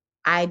 That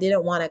I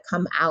didn't want to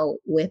come out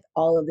with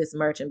all of this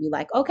merch and be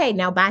like, okay,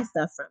 now buy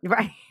stuff from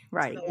me.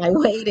 Right. So I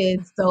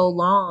waited so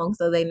long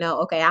so they know,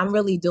 okay, I'm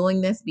really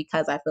doing this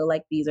because I feel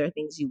like these are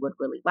things you would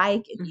really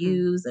like and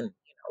use and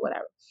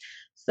whatever.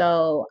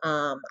 So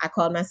I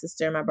called my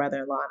sister and my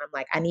brother-in-law and I'm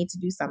like, I need to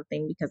do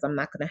something because I'm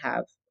not going to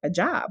have a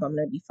job. I'm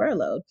going to be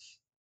furloughed.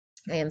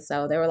 And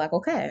so they were like,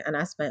 okay. And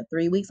I spent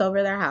 3 weeks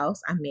over their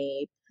house. I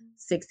made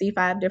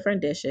 65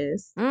 different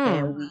dishes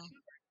and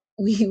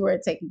we were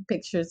taking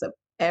pictures of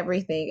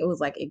everything. It was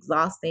like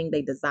exhausting.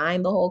 They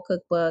designed the whole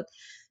cookbook.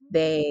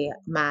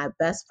 My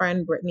best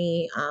friend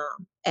Brittany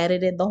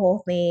edited the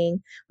whole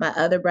thing. My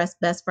other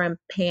best friend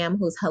Pam,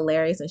 who's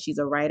hilarious and she's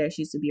a writer.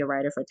 She used to be a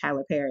writer for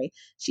Tyler Perry.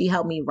 She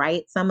helped me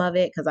write some of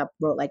it because I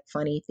wrote like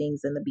funny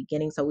things in the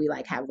beginning. So we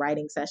like have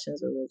writing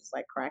sessions where we were just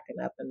like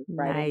cracking up and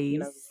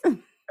writing,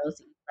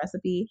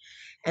 recipe.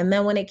 And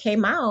then when it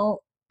came out,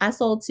 I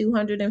sold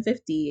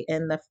 250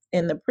 in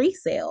the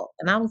pre-sale.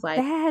 And I was like,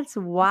 that's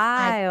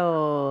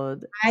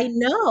wild. I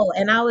know.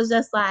 And I was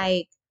just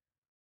like,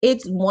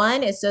 it's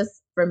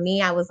just for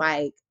me, I was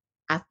like,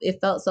 it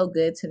felt so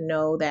good to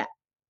know that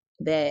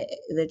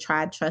the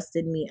tribe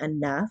trusted me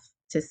enough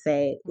to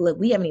say, look,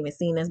 we haven't even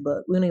seen this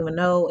book. We don't even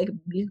know. It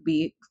could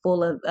be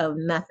full of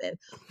nothing.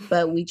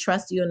 But we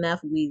trust you enough.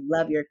 We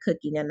love your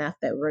cooking enough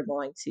that we're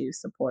going to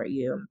support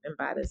you and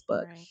buy this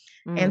book.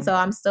 Right. And so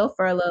I'm still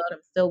furloughed.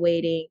 I'm still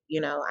waiting.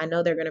 I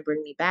know they're going to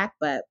bring me back,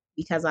 but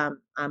because I'm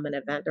an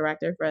event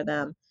director for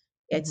them,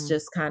 it's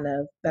just kind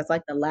of, that's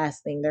like the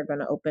last thing they're going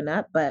to open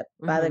up. But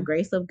by the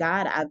grace of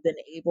God, I've been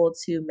able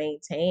to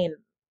maintain,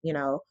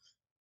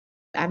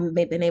 I've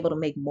been able to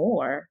make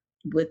more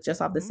with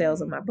just off the sales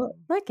of my book.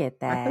 Look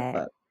at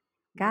that.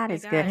 God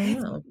is good. I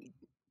know.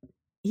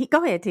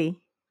 Go ahead, T.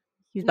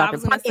 I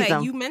was going to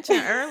say, you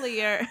mentioned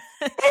earlier,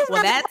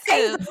 well, that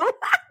too.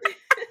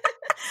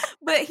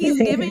 But he's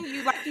giving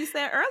you, like you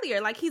said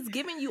earlier, like he's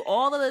giving you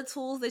all of the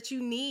tools that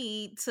you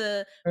need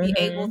to be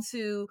able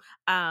to,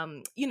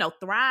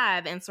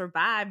 thrive and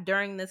survive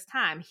during this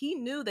time. He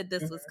knew that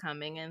this was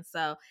coming. And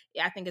so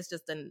I think it's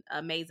just an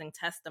amazing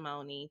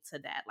testimony to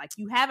that. Like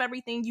you have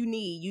everything you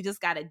need. You just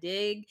got to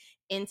dig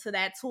into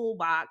that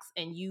toolbox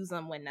and use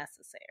them when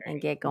necessary. And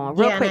get going.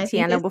 Real quick,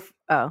 Tiana.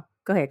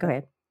 Go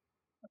ahead.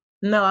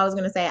 No, I was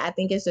going to say, I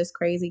think it's just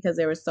crazy because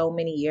there were so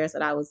many years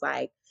that I was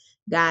like,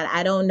 God,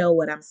 I don't know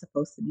what I'm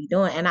supposed to be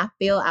doing. And I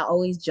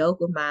always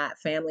joke with my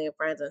family and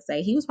friends and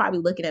say, he was probably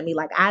looking at me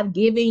like, I've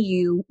given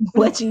you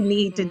what you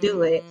need to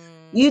do it.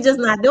 You just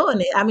not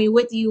doing it. I mean,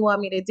 what do you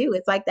want me to do?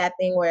 It's like that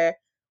thing where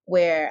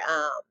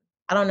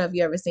I don't know if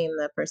you ever seen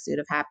The Pursuit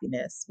of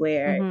Happiness,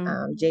 where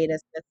Jada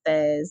Smith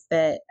says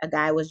that a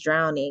guy was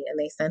drowning and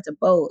they sent a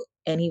boat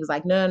and he was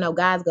like, no,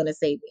 God's going to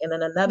save me. And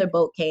then another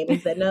boat came and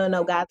he said,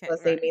 no, God's going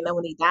to save me. And then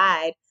when he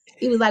died,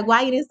 he was like,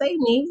 why you didn't save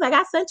me? He was like,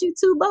 I sent you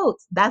 2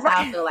 boats. That's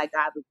how I feel like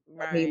God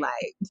was me,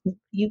 like,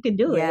 you can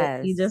do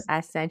it. You just,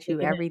 I sent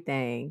you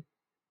everything.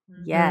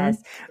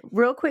 Yes.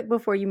 Real quick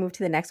before you move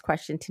to the next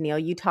question,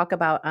 Tennille, you talk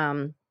about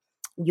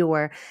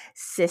your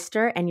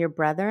sister and your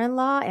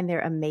brother-in-law and their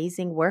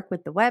amazing work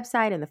with the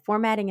website and the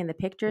formatting and the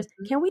pictures.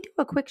 Can we do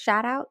a quick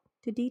shout out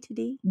to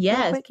D2D?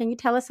 Yes. Can you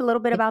tell us a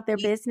little bit about their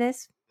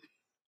business?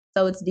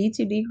 So it's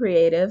D2D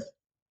Creative,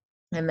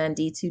 and then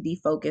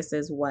D2D Focus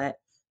is what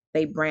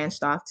they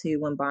branched off to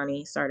when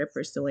Bonnie started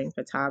pursuing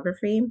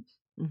photography.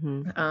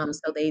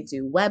 So they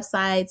do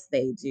websites,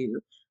 they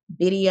do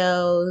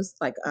videos,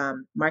 like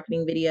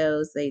marketing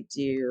videos, they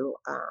do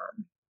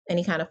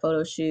any kind of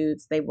photo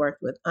shoots. They've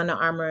worked with Under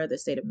Armour, the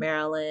state of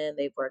Maryland.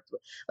 They've worked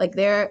with, like,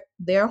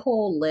 their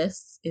whole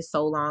list is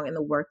so long and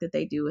the work that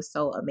they do is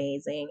so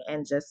amazing.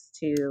 And just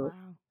to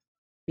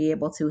be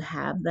able to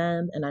have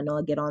them, and I know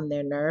I get on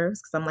their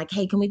nerves because I'm like,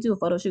 hey, can we do a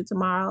photo shoot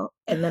tomorrow?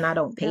 And then I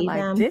don't pay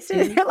them. This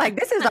is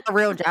a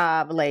real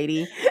job,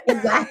 lady.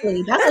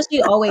 Exactly. That's what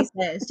she always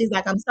says. She's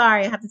like, I'm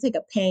sorry, I have to take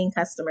a paying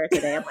customer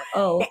today. I'm like,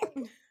 oh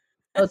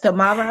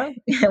tomorrow?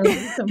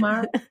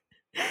 Tomorrow?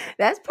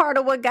 That's part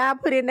of what God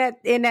put in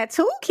that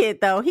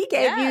toolkit, though. He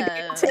gave you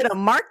to the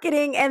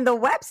marketing and the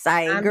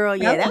website, girl.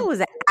 Yeah, that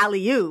was an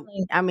alley-oop.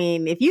 I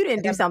mean, if you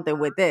didn't do something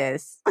with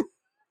this.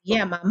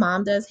 Yeah, my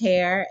mom does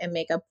hair and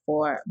makeup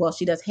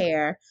she does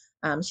hair.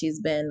 She's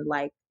been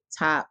like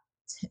top,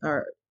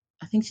 or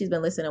I think she's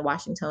been listed in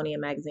Washingtonian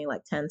magazine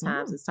like 10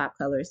 times as top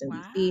colorist in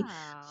DC.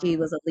 She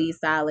was a lead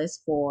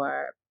stylist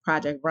for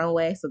Project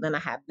Runway. So then I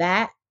have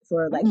that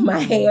for like my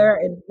hair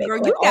and makeup.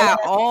 Girl, you got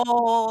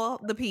all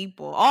the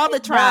people, all the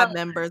tribe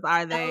members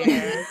are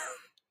there.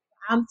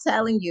 I'm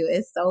telling you,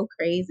 it's so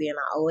crazy. And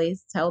I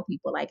always tell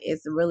people, like,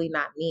 it's really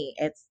not me.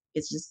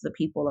 It's just the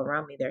people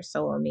around me. They're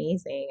so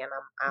amazing. And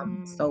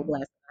I'm so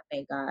blessed. I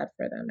thank God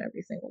for them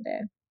every single day.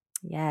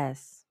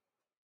 Yes.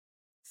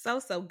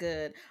 So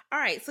good. All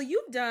right. So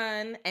you've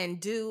done and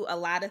do a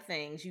lot of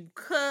things. You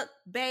cook,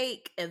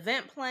 bake,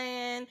 event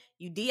plan,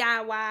 you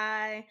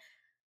DIY.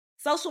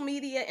 social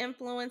media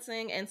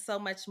influencing, and so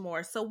much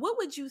more. So, what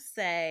would you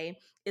say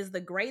is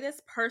the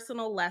greatest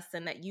personal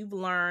lesson that you've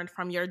learned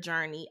from your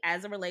journey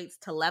as it relates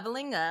to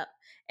leveling up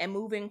and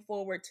moving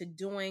forward to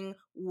doing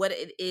what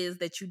it is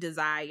that you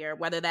desire,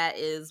 whether that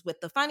is with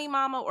the Funny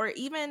Mama or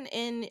even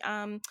in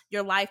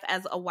your life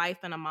as a wife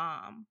and a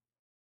mom?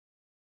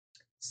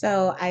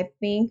 So I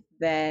think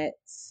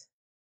that's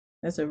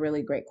a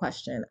really great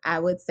question. I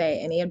would say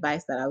any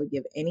advice that I would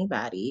give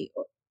anybody,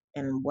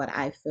 and what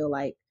I feel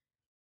like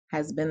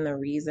has been the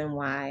reason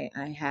why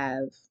I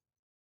have,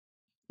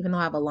 even though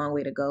I have a long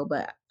way to go,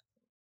 but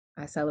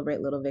I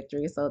celebrate little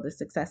victories. So the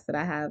success that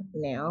I have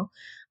now,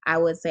 I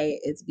would say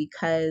it's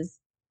because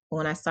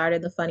when I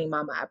started the Funny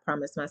Mama, I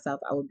promised myself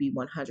I would be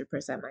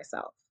 100%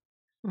 myself.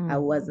 I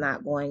Mm. was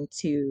not going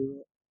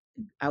to,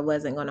 I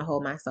wasn't going to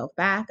hold myself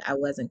back. I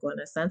wasn't going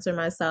to censor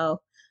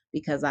myself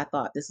because I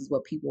thought this is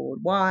what people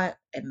would want.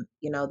 And,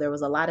 there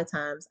was a lot of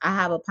times I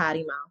have a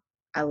potty mouth.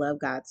 I love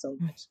God so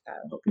much. God,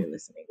 I hope you're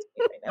listening to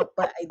me right now.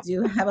 But I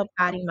do have a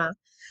potty mouth.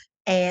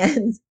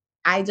 And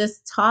I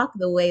just talk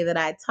the way that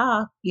I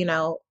talk,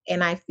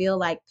 and I feel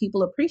like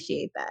people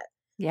appreciate that.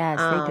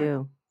 Yes, they Um,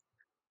 do.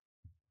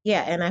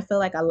 yeah, and I feel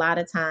like a lot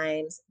of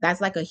times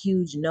that's like a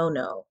huge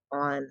no-no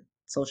on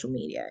social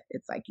media.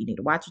 It's like you need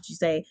to watch what you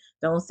say.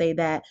 Don't say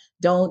that.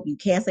 You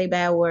can't say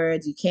bad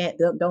words. You can't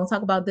don't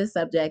talk about this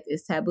subject.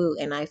 It's taboo.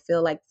 And I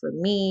feel like for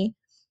me,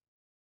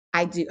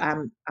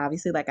 I'm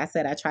obviously, like I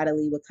said, I try to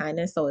lead with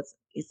kindness. So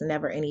it's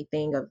never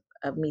anything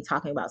of me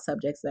talking about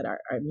subjects that are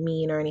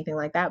mean or anything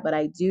like that. But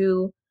I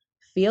do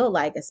feel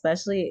like,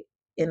 especially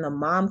in the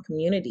mom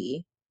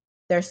community,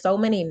 there's so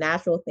many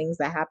natural things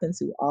that happen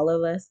to all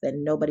of us that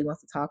nobody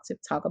wants to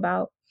talk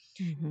about.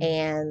 Mm-hmm.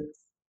 And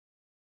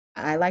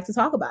I like to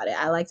talk about it.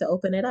 I like to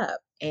open it up.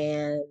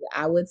 And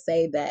I would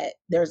say that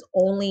there's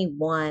only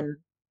one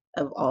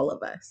of all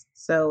of us.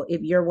 So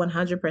if you're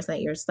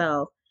 100%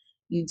 yourself,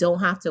 you don't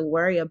have to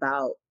worry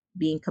about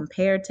being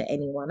compared to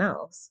anyone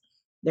else.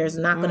 There's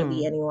not going to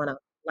be Mm. anyone else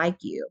like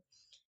you.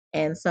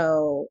 And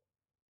so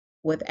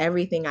with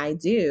everything I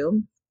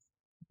do,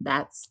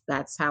 that's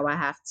how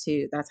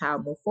that's how I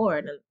move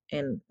forward.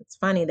 And it's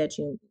funny that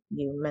you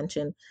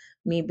mentioned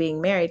me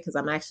being married, because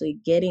I'm actually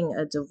getting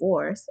a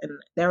divorce, and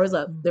Mm. there was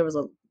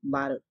a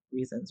lot of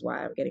reasons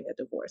why I'm getting a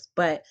divorce.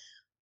 But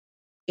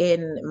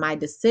in my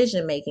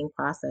decision making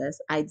process,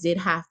 I did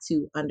have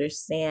to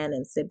understand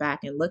and sit back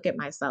and look at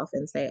myself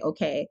and say,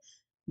 okay,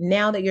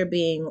 now that you're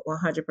being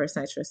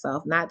 100%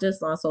 yourself, not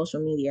just on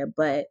social media,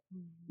 but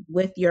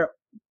with your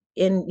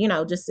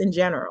just in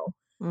general,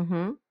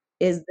 Mm-hmm.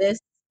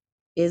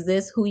 is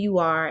this who you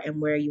are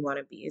and where you want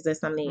to be? Is this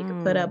something you can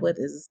put up Mm. with?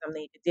 Is this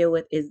something you can deal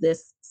with? Is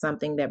this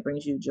something that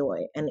brings you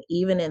joy? And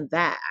even in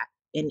that,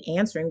 in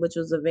answering, which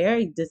was a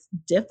very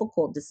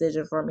difficult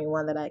decision for me,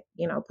 one that I,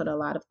 put a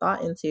lot of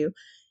thought into,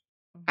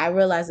 I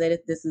realized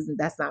that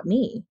that's not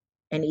me.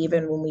 And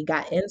even when Mm. we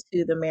got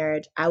into the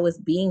marriage, I was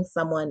being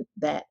someone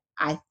that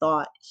I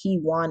thought he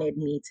wanted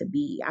me to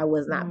be. I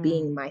was not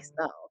being Mm.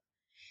 myself.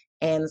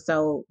 And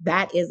so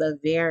that is a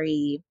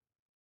very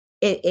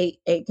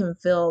it can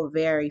feel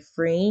very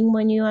freeing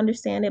when you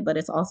understand it, but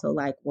it's also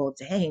like, well,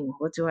 dang,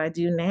 what do I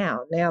do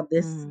now? Now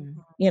this,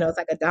 Mm. it's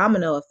like a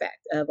domino effect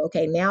of,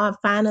 okay, now I've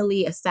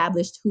finally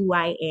established who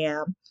I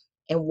am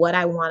and what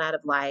I want out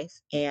of life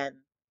and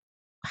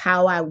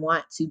how I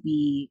want to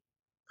be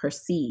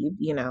perceived.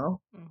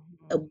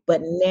 Mhm.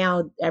 But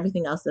now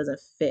everything else doesn't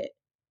fit.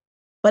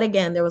 But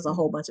again, there was a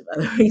whole Mm. bunch of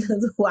other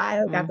reasons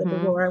why I got the Mm-hmm.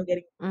 divorce. I'm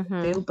getting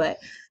Mm-hmm. to, but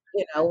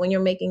when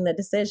you're making the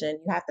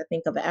decision, you have to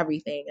think of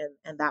everything,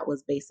 and that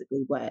was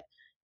basically what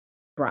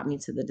brought me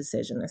to the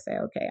decision to say,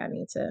 okay, I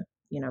need to,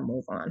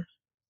 move on.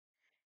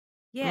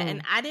 Yeah,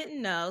 and Mm. I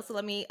didn't know, so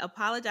let me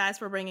apologize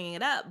for bringing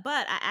it up,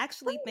 but I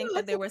actually Oh, think no,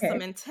 that it's there was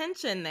some okay.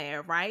 intention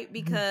there, right? Mhm.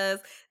 Because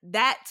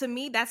that to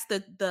me that's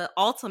the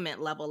ultimate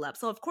level up.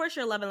 So of course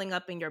you're leveling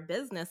up in your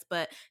business,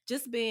 but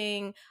just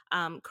being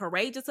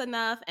courageous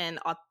enough and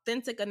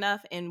authentic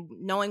enough in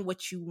knowing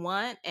what you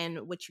want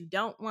and what you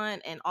don't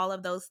want and all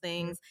of those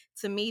Mhm. things,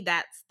 to me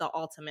that's the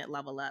ultimate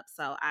level up.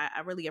 So I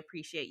really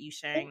appreciate you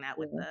Thank sharing that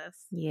with you.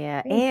 us.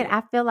 Yeah. Thank And you.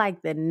 I feel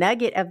like the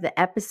nugget of the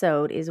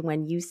episode is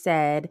when you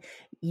said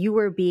you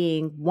were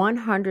being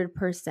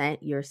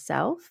 100%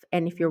 yourself.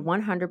 And if you're Mhm.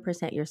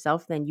 100%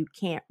 yourself, then you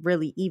can't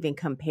really even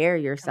compare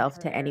yourself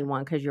to Compare.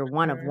 anyone because you're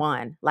one of Mhm.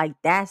 one. Like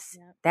that's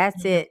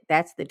Mhm. it.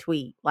 That's the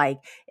tweet. Like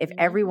if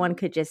everyone Mhm.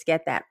 could just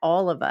get that,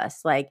 all of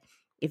us, like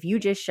if you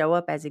just show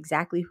up as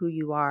exactly who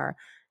you are,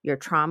 your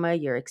trauma,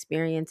 your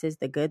experiences,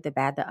 the good, the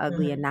bad, the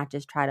ugly, and Mhm. not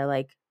just try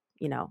to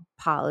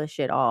polish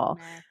it all,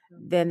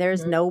 then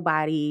there's Mhm.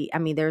 nobody, I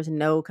mean, there's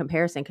no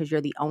comparison because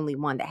you're the only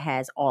one that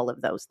has all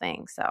of those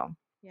things. So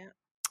Yeah.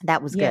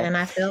 that was Yeah, good. and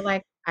I feel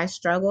like I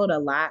struggled a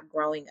lot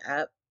growing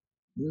up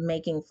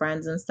making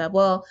friends and stuff.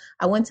 Well,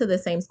 I went to the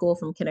same school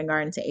from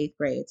kindergarten to 8th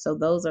grade. So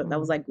that was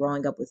Mm. like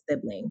growing up with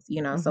siblings.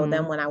 So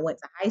then Mm-hmm. when I went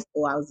to high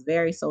school, I was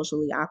very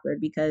socially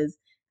awkward because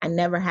I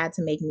never had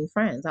to make new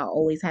friends. I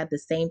always had the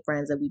same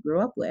friends that we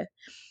grew up with.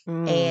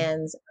 Mm.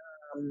 And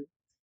um,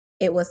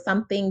 it was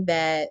something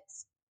that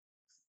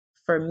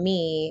for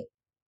me,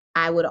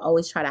 I would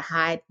always try to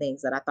hide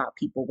things that I thought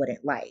people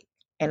wouldn't like.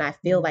 And I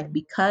feel like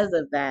because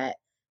of that,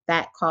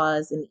 that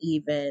caused an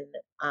even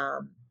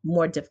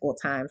more difficult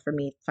time for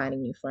me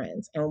finding new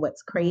friends. And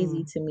what's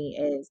crazy to me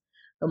is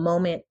the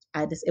moment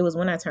it was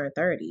when I turned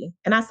 30.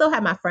 And I still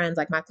have my friends,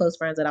 like my close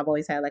friends that I've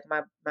always had, like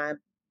my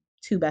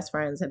two best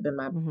friends have been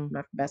my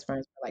best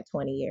friends for like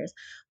 20 years.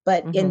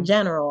 But in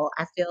general,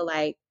 I feel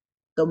like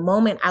the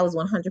moment I was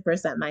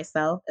 100%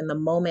 myself and the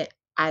moment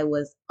I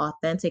was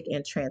authentic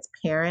and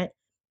transparent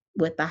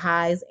with the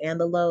highs and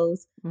the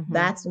lows,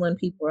 that's when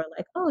people are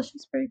like, oh,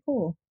 she's pretty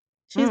cool.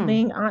 She's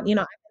being on, I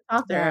can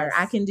talk to her.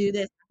 I can do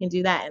this, I can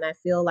do that. And I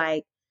feel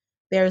like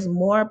there's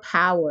more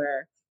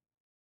power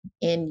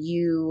in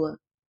you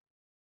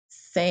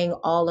saying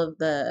all of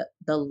the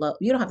low.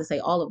 You don't have to say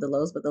all of the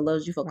lows, but the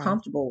lows you feel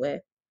comfortable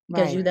with,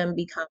 because you then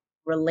become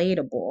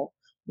relatable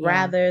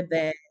rather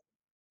than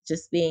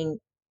just being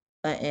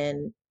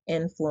an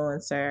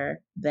influencer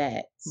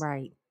that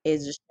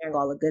is just sharing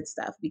all the good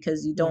stuff,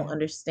 because you don't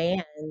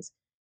understand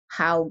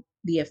how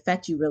the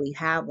effect you really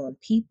have on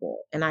people.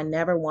 And I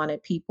never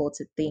wanted people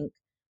to think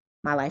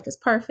my life is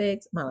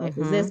perfect, my life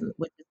is this,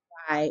 which is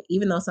why,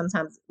 even though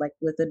sometimes, like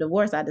with the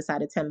divorce, I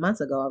decided 10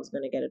 months ago I was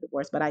going to get a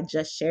divorce, but I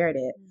just shared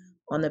it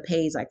on the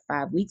page like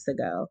 5 weeks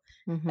ago.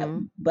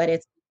 But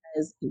it's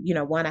because,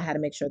 one, I had to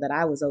make sure that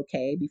I was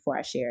okay before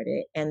I shared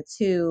it. And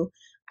two,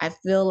 I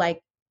feel like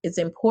it's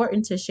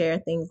important to share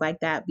things like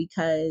that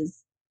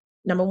because,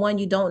 number one,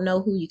 you don't know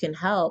who you can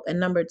help. And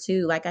number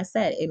two, like I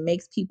said, it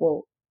makes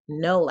people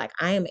know, like,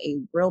 I am a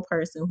real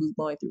person who's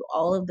going through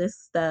all of this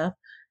stuff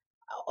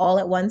all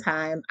at one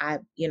time.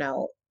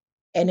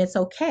 And it's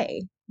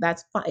okay.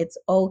 That's fine. It's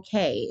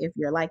okay if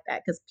you're like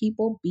that, because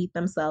people beat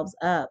themselves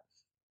up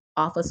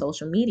off of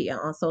social media.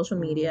 On social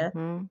media,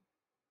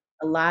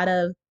 a lot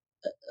of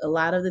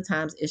the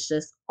times it's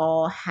just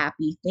all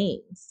happy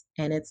things,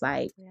 and it's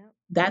like,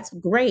 that's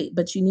great,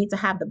 but you need to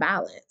have the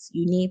balance.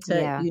 You need to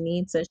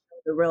show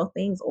the real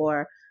things,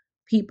 or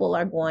people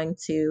are going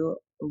to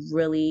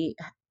really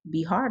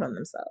be hard on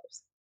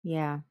themselves.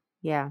 Yeah.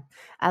 Yeah.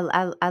 I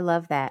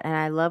love that. And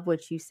I love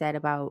what you said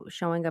about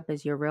showing up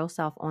as your real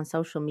self on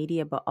social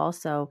media, but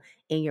also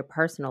in your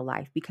personal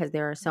life, because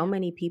there are so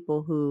many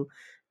people who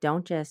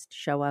don't just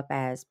show up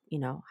as,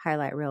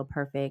 highlight real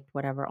perfect,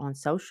 whatever on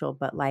social,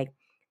 but like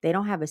they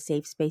don't have a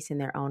safe space in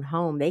their own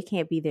home. They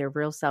can't be their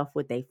real self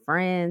with their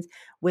friends,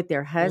 with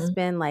their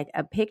husband. Like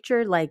a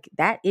picture like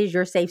that is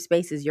your safe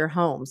space, is your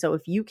home. So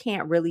if you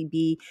can't really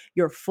be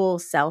your full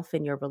self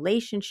in your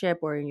relationship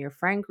or in your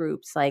friend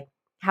groups, like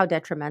how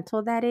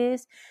detrimental that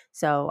is.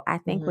 So I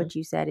think what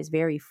you said is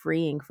very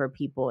freeing for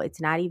people.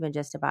 It's not even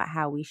just about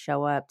how we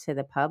show up to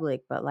the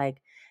public, but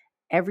like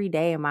every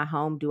day in my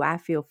home, do I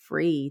feel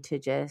free to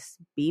just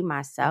be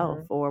myself,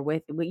 or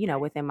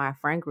within my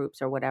friend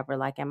groups or whatever?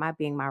 Like, am I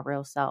being my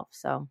real self?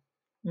 So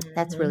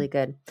that's really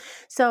good.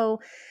 So,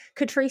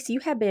 Katryce, you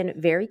have been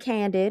very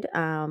candid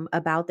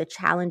about the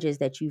challenges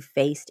that you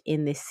faced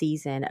in this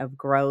season of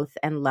growth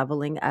and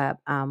leveling up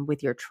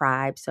with your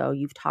tribe. So,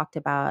 you've talked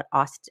about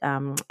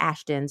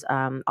Ashton's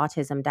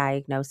autism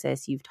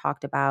diagnosis. You've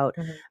talked about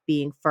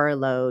being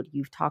furloughed.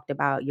 You've talked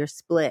about your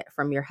split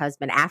from your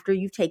husband after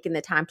you've taken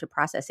the time to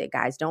process it.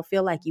 Guys, don't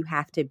feel like you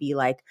have to be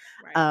like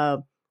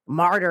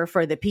martyr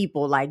for the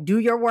people. Like, do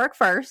your work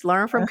first,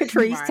 learn from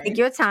Katryce, take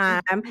your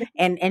time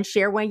and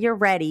share when you're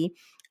ready.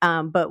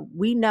 But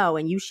we know,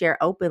 and you share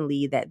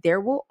openly, that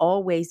there will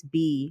always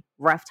be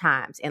rough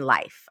times in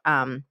life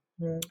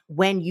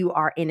when you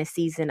are in a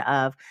season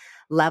of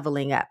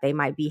leveling up. They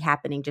might be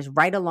happening just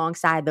right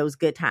alongside those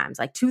good times.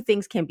 Like two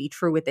things can be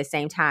true at the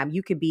same time.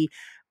 You could be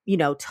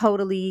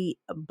totally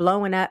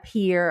blowing up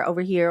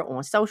over here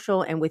on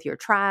social and with your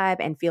tribe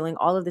and feeling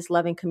all of this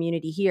loving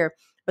community here,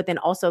 but then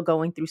also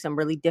going through some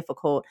really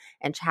difficult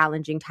and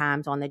challenging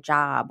times on the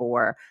job,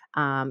 or,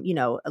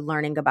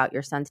 learning about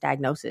your son's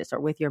diagnosis or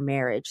with your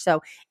marriage.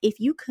 So if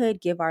you could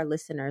give our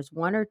listeners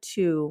one or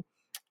two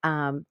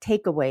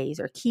takeaways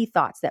or key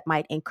thoughts that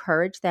might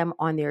encourage them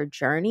on their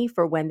journey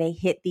for when they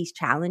hit these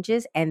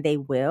challenges, and they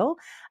will,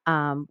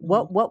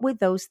 what would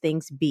those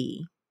things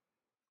be?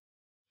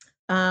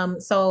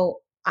 So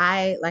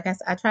like I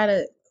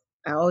said,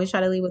 I always try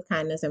to lead with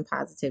kindness and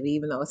positivity,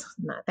 even though it's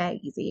not that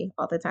easy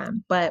all the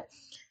time. But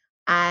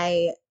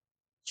I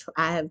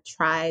have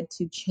tried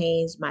to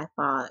change my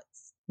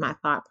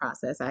thought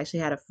process. I actually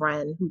had a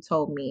friend who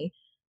told me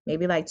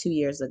maybe like 2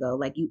 years ago,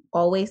 like, you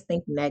always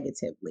think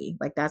negatively.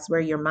 Like, that's where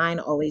your mind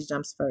always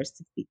jumps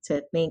first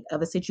to think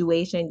of a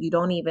situation. You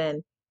don't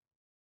even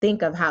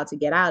think of how to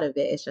get out of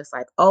it. It's just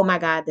like, oh my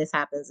God, this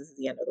happens. This is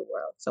the end of the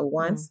world. So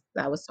once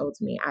that was told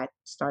to me, I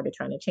started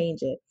trying to change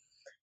it,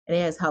 and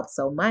it has helped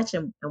so much.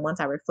 And once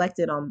I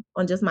reflected on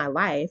just my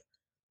life,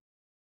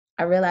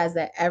 I realized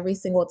that every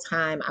single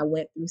time I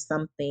went through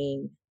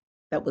something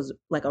that was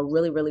like a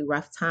really, really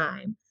rough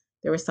time,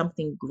 there was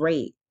something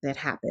great that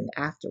happened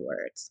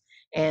afterwards.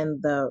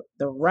 And the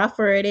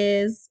rougher it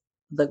is,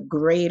 the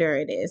greater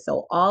it is.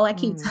 So all I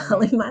keep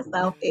telling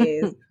myself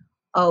is,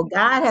 oh,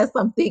 God has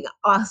something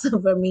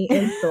awesome for me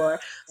in store.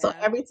 So Yeah.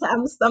 every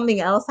time something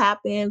else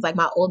happens, like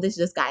my oldest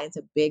just got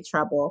into big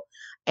trouble.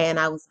 And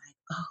I was like,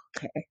 oh,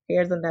 okay,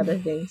 here's another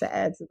thing to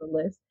add to the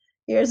list.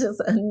 Here's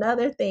just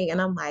another thing.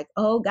 And I'm like,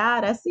 oh,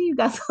 God, I see you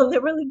got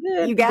something really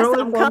good You got brewing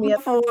something for me.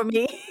 coming for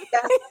me. You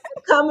got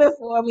something coming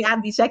for me.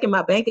 I'd be checking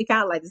my bank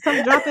account, like, did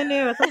something drop in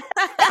there or something?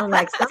 I'm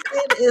like,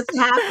 something is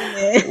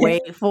happening.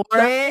 Wait for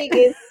Something it.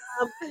 is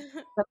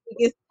something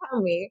is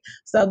coming.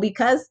 So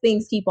because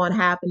things keep on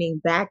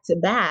happening back to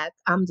back,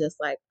 I'm just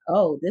like,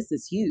 oh, this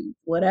is huge.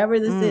 Whatever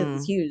this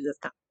is huge. This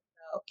coming.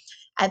 So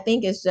I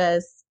think it's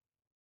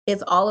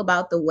all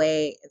about the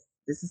way.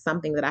 This is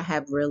something that I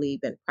have really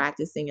been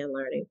practicing and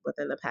learning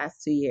within the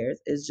past 2 years,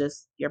 is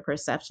just your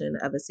perception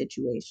of a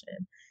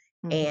situation.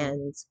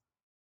 And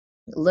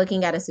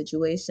looking at a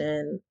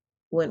situation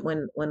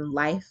when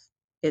life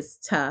is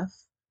tough,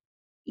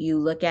 you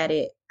look at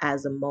it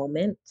as a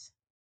moment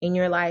in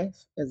your life,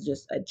 as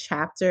just a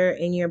chapter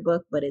in your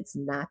book, but it's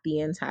not the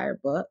entire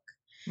book.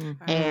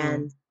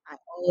 And I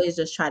always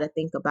just try to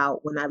think about,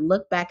 when I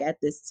look back at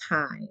this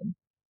time,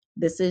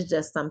 this is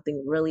just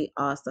something really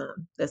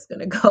awesome that's going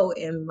to go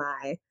in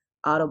my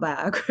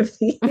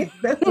autobiography.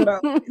 That's what I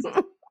always,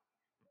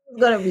 it's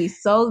going to be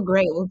so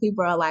great when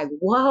people are like,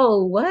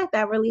 whoa, what,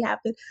 that really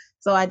happened.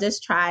 So I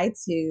try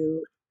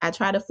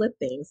to flip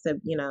things to,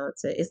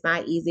 it's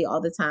not easy all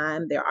the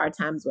time. There are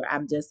times where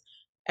I'm just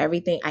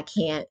everything. I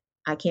can't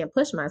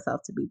push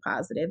myself to be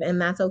positive,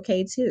 and that's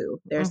okay too.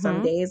 There's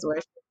some days where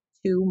it's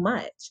too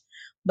much.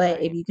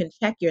 But if you can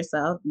check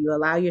yourself, you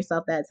allow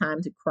yourself that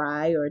time to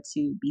cry or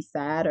to be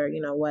sad or,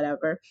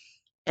 whatever,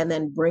 and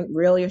then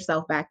reel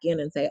yourself back in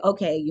and say,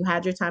 okay, you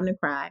had your time to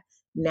cry.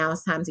 Now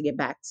it's time to get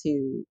back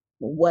to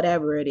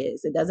whatever it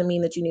is. It doesn't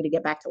mean that you need to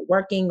get back to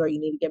working or you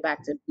need to get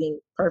back to being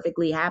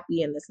perfectly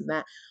happy and this and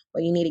that.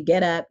 But you need to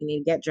get up, you need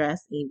to get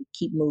dressed, you need to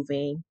keep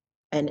moving,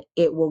 and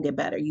it will get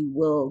better. You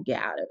will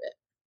get out of it.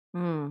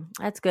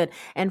 That's good.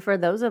 And for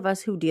those of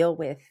us who deal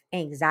with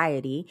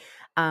anxiety,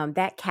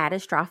 that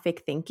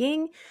catastrophic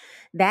thinking,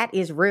 that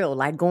is real.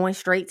 Like going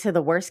straight to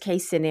the worst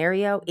case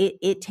scenario,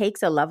 it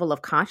takes a level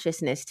of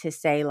consciousness to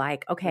say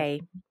like,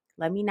 okay,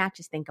 let me not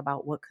just think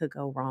about what could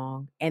go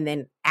wrong and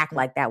then act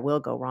like that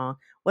will go wrong.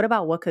 What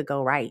about what could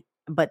go right?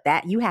 But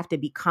that you have to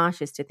be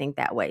conscious to think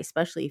that way,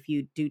 especially if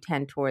you do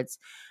tend towards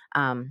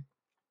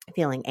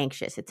feeling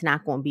anxious. It's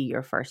not going to be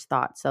your first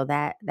thought. So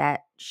that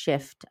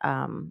shift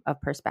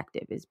of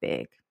perspective is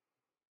big.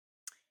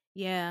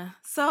 Yeah.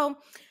 So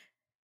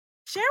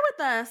share with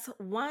us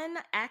one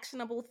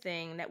actionable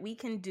thing that we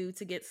can do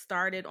to get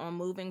started on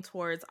moving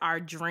towards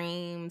our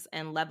dreams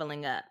and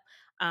leveling up.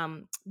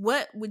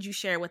 What would you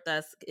share with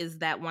us is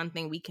that one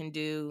thing we can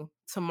do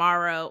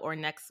tomorrow or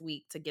next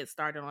week to get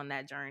started on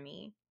that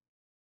journey?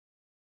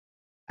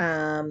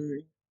 I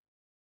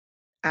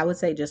would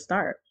say just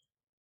start.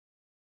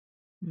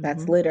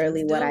 That's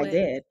literally Just what do I it.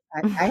 did.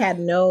 I had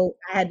no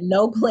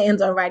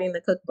plans on writing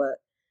the cookbook,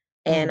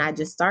 and I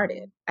just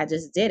started. I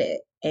just did it.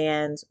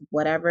 And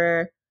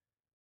whatever,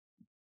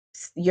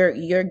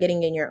 you're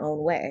getting in your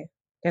own way.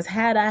 Because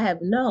had I have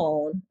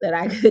known that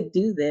I could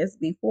do this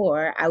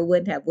before, I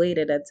wouldn't have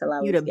waited until I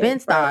You'd was have been getting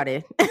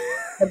further. started.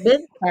 Have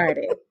been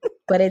started.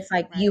 But it's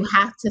like you Right.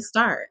 have to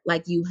start.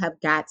 Like you have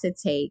got to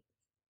take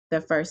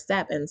the first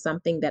step. And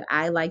something that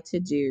I like to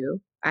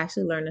do, I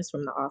actually learned this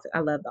from The Office.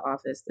 I love The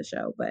Office, the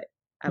show, but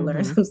I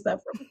learned some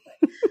stuff from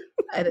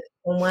it.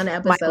 In one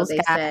Michael episode, they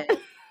Scott. said,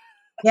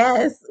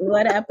 yes,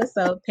 one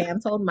episode,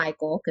 Pam told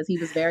Michael, because he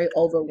was very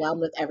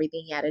overwhelmed with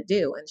everything he had to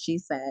do. And she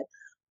said,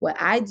 what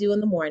I do in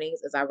the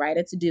mornings is I write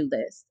a to-do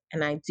list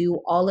and I do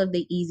all of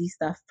the easy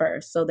stuff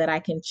first so that I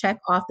can check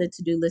off the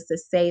to-do list to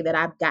say that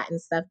I've gotten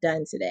stuff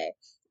done today.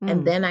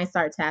 And then I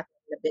start tackling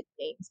the big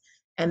things.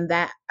 And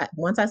that,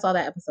 once I saw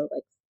that episode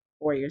like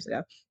 4 years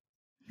ago,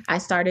 I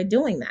started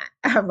doing that.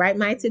 I write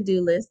my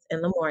to-do list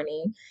in the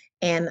morning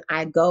and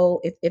I go,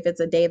 if it's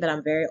a day that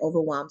I'm very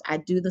overwhelmed, I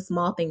do the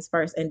small things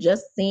first. And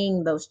just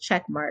seeing those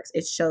check marks,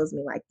 it shows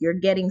me like you're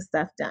getting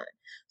stuff done.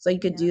 So you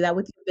could do that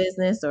with your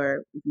business,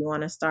 or if you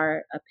want to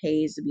start a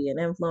page to be an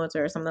influencer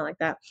or something like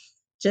that,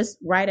 just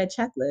write a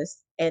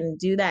checklist and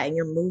do that. And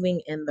you're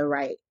moving in the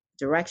right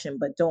direction,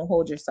 but don't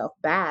hold yourself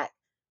back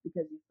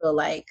because you feel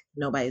like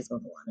nobody's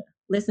going to want to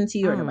listen to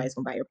you or nobody's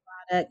going to buy your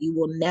product. You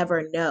will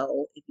never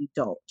know if you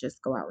don't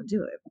just go out and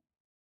do it.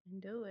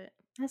 And do it.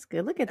 That's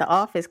good. Look at The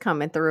Office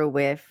coming through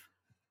with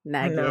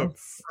I know.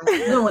 nuggets.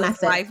 Even when I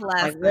said, Life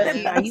like,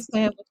 really, are you lessons.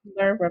 saying what you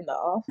learned from The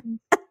Office?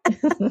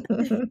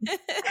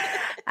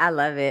 I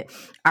love it.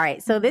 All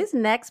right. So this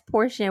next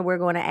portion, we're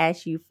going to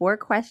ask you 4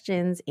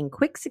 questions in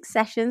quick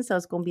succession. So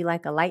it's going to be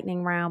like a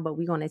lightning round, but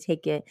we're going to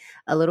take it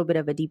a little bit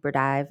of a deeper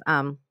dive.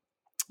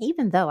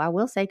 Even though I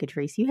will say,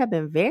 Katryce, you have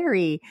been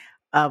very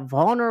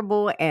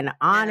vulnerable and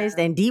honest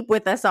and deep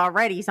with us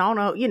already. So I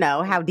don't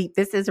know, how deep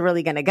this is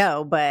really going to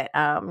go, but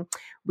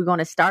we're going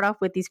to start off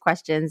with these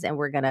questions and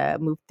we're going to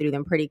move through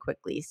them pretty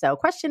quickly. So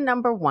question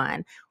number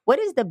 1, what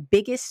is the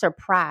biggest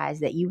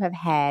surprise that you have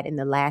had in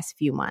the last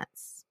few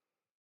months?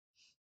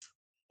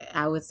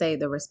 I would say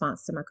the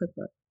response to my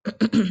cookbook.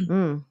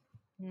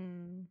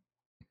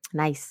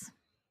 Nice.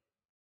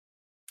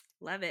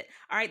 Love it.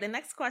 All right. The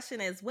next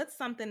question is, what's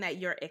something that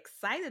you're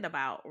excited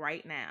about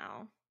right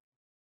now?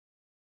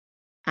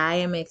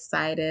 I'm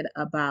excited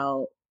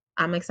about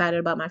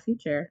my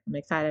future. I'm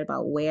excited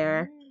about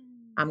where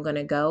I'm going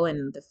to go,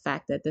 and the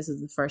fact that this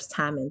is the first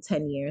time in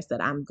 10 years that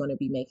I'm going to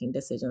be making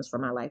decisions for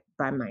my life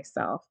by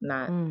myself,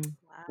 not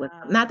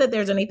that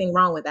there's anything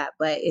wrong with that,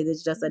 but it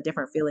is just a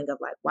different feeling of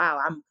like, wow,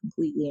 I'm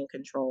completely in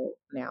control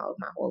now of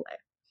my whole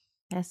life.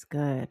 That's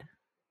good.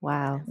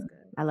 Wow. Good.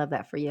 I love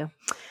that for you.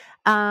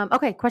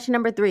 Okay. Question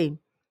number 3.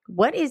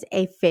 What is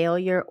a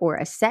failure or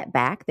a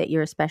setback that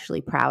you're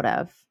especially proud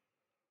of?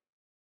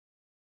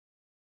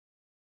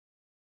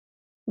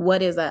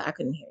 What is I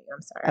couldn't hear you.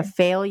 I'm sorry. A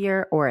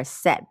failure or a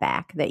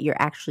setback that you're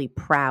actually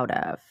proud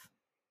of?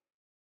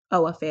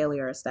 Oh, a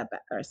failure or a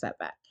setback. I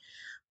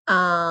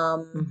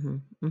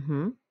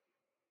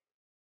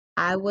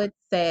would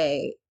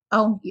say,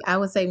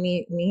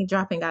 me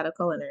dropping out of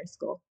culinary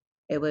school.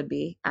 It would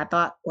be. I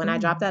thought when I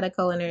dropped out of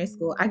culinary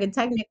school, I could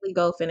technically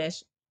go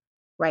finish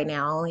right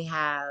now. I only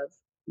have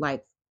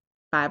like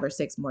 5 or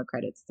 6 more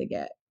credits to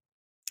get.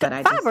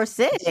 But 5 or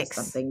 6? It's just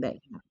something that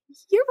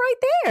you're right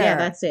there. Yeah,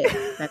 that's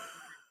it.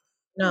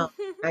 No,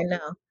 I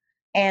know.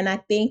 And I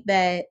think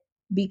that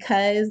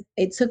because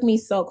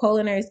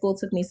culinary school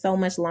took me so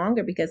much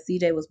longer because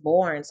CJ was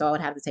born, so I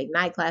would have to take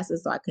night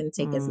classes, so I couldn't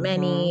take as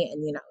many,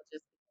 and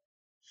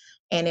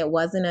and it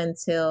wasn't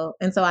until,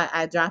 and so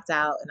I dropped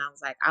out, and I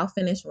was like, I'll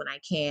finish when I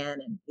can,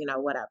 and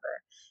whatever.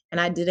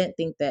 And I didn't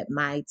think that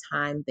my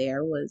time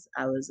there was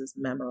as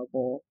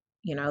memorable,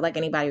 like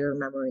anybody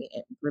remember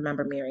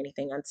me or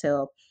anything,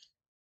 until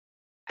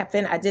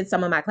I did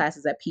some of my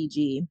classes at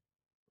PG.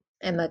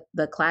 And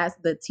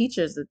the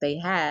teachers that they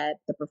had,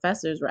 the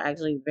professors were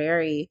actually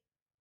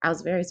I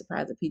was very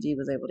surprised that PG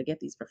was able to get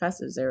these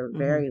professors. They were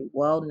very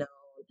well known,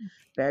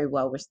 very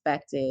well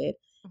respected.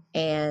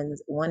 And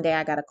one day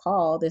I got a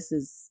call.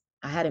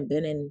 I hadn't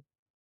been in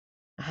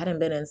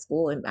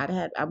school, and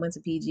I went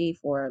to PG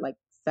for like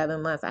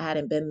 7 months. I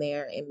hadn't been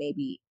there in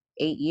maybe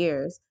 8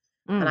 years.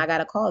 And I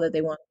got a call that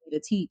they wanted me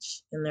to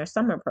teach in their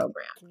summer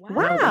program.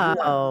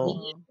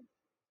 Wow.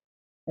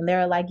 And they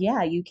were like,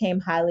 yeah, you came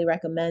highly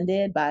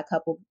recommended by a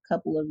couple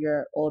of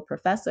your old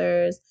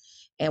professors.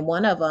 And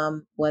one of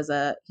them was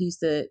he used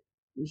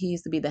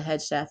to be the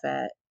head chef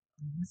at,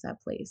 what's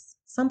that place?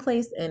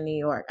 Someplace in New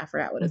York. I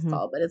forgot what it's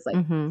called, but it's like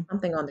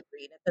something on the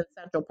Green. It's in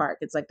Central Park.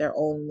 It's like their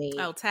only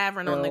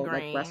Tavern on the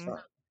Green.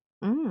 Restaurant.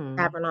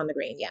 Tavern on the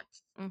Green, yeah.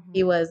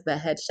 He was the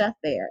head chef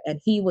there, and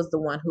he was the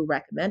one who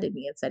recommended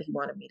me and said he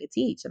wanted me to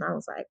teach. And I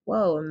was like,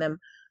 whoa. And then,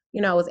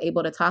 I was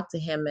able to talk to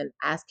him and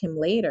ask him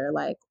later,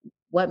 like,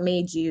 what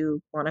made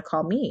you want to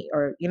call me?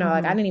 Or,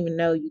 like, I didn't even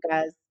know you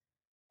guys,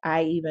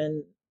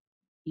 you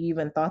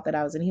even thought that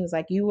I was, and he was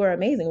like, you were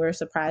amazing. We were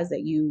surprised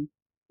that you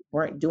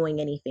weren't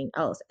doing anything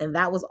else. And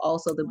that was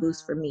also the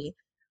boost for me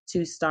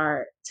to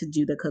start to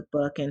do the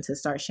cookbook and to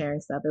start sharing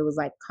stuff. It was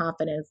like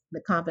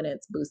the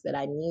confidence boost that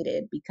I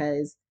needed,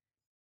 because,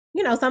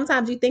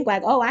 sometimes you think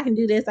like, oh, I can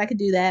do this, I could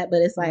do that.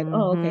 But it's like,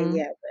 oh, okay,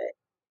 yeah. But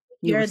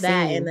hear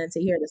that, and then to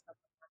hear this.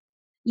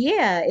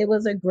 Yeah, it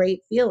was a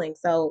great feeling.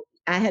 So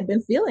I had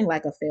been feeling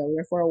like a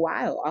failure for a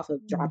while off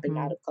of dropping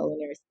out of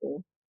culinary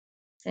school.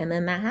 And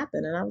then that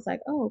happened, and I was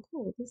like, oh,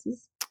 cool.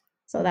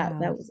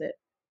 That was it.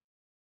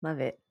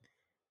 Love it.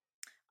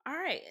 All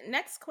right.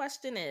 Next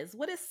question is,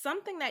 what is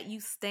something that you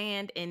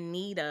stand in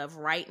need of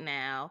right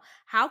now?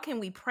 How can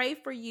we pray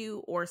for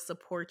you or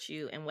support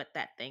you, and what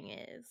that thing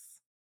is?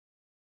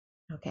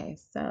 Okay.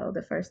 So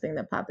the first thing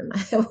that popped in my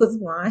head was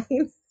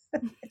wine.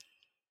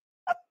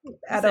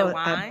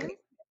 Wine?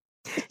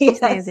 He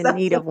stands in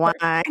need of wine.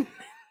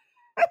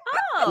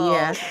 Oh,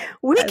 yeah.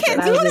 We can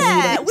do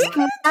that. We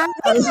can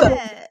do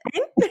that.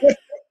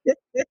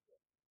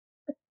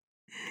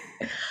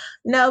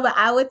 No, but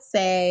I would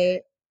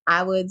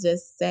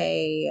just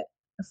say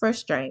for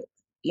strength.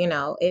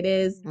 It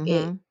is,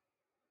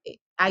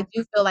 I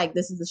do feel like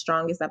this is the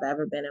strongest I've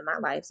ever been in my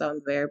life. So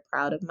I'm very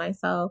proud of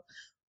myself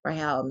for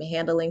how I'm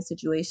handling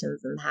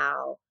situations, and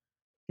how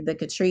the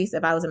Katryce,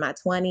 if I was in my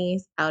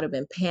 20s, I would have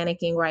been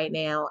panicking right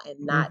now and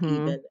not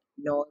even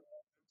knowing what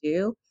to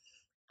do.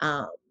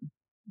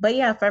 But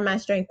yeah, for my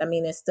strength, I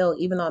mean, it's still,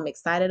 even though I'm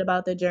excited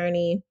about the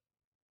journey,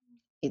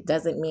 it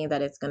doesn't mean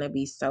that it's going to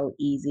be so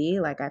easy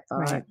like I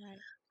thought.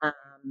 Right.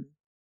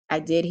 I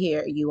did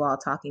hear you all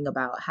talking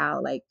about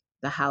how like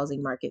the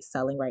housing market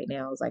selling right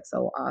now is like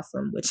so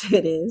awesome, which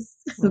it is.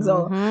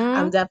 So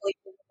I'm definitely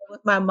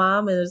with my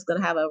mom, and is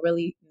going to have a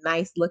really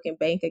nice looking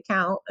bank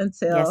account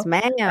until the house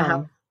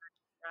drops,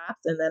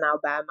 and then I'll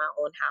buy my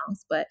own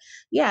house. But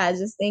yeah, I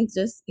just think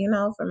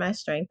for my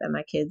strength and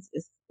my kids,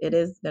 it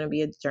is going to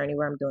be a journey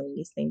where I'm doing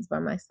these things by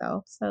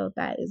myself. So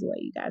that is what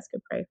you guys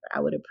could pray for. I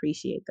would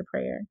appreciate the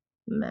prayer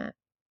from that.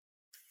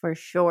 For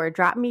sure.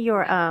 Drop me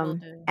your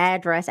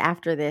address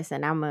after this,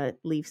 and I'm gonna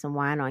leave some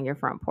wine on your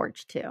front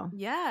porch too.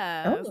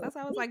 Yeah, that's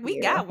why I was like, we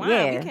got wine.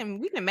 Yeah.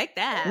 We can make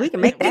that. We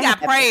can make that. We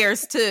got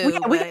prayers too.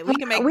 We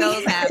can make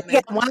those happen. We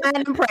got wine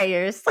and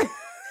prayers,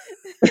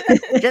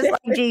 just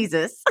like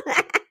Jesus.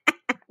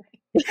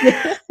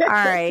 All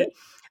right.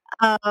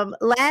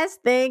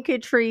 Last thing,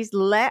 Katryce,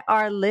 let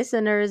our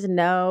listeners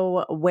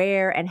know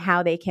where and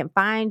how they can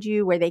find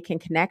you, where they can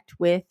connect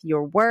with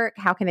your work.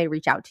 How can they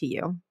reach out to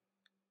you?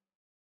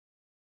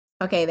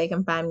 Okay, they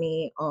can find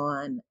me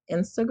on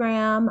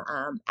Instagram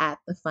at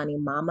the Funny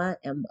Mama,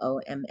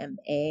 MOMMA,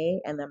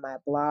 and then my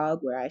blog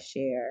where I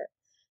share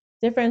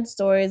different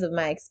stories of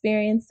my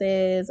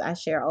experiences. I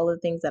share all the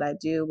things that I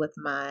do with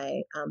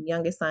my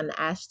youngest son,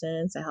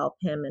 Ashton, to help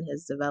him in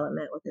his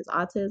development with his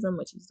autism,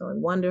 which he's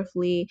doing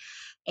wonderfully.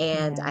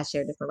 And I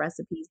share different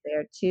recipes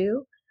there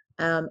too.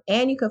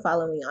 And you can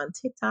follow me on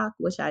TikTok,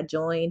 which I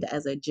joined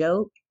as a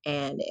joke,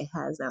 and it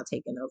has now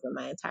taken over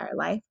my entire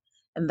life.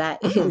 And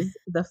that is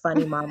the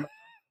Funny Mama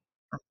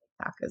on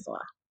TikTok as well.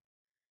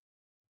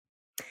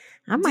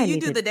 Do you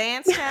do the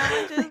dance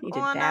challenges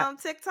on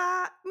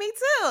TikTok? Me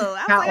too.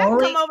 I was like, I can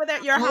come over there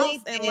at your house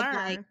and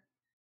learn.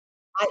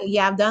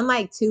 I've done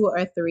like 2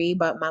 or 3,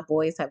 but my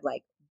boys have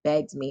like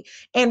begged me.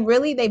 And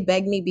really they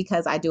begged me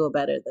because I do it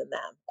better than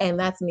them. And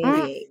that's me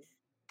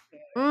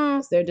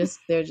being they're just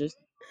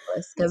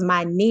because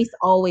my niece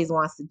always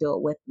wants to do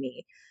it with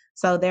me.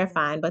 So they're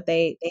fine, but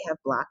they have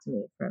blocked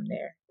me from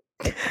their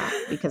TikTok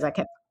because I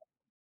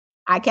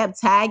kept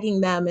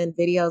tagging them in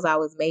videos I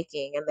was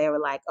making, and they were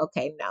like,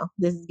 "Okay, no,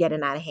 this is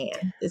getting out of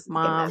hand. This is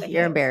Mom, getting out of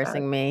you're hand."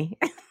 embarrassing me.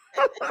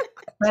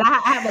 But I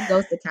have a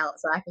ghost account,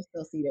 so I can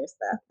still see their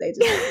stuff. They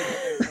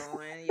just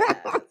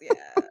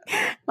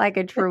like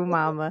a true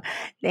mama.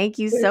 Thank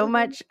you so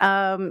much,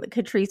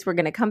 Katryce. We're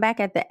going to come back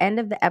at the end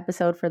of the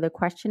episode for the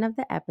question of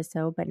the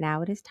episode, but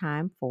now it is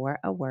time for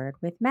a word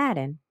with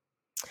Madden.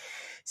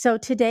 So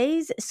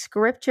today's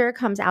scripture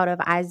comes out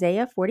of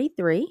Isaiah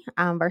 43,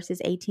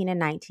 verses 18 and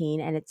 19,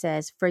 and it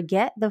says,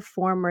 "Forget the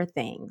former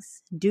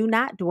things. Do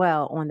not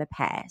dwell on the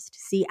past.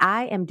 See,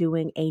 I am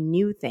doing a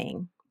new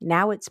thing.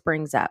 Now it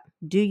springs up.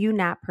 Do you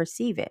not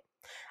perceive it?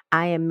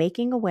 I am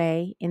making a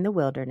way in the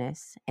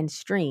wilderness and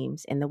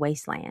streams in the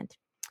wasteland."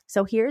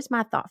 So here's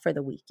my thought for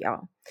the week,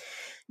 y'all.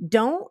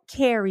 Don't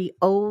carry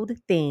old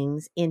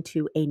things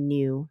into a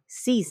new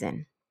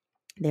season.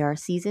 There are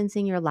seasons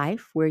in your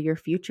life where your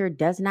future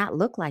does not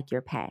look like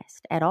your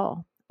past at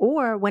all,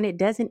 or when it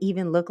doesn't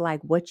even look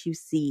like what you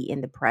see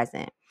in the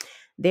present.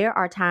 There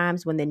are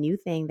times when the new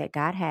thing that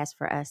God has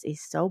for us is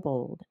so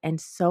bold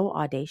and so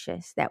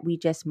audacious that we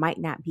just might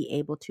not be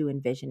able to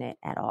envision it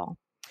at all.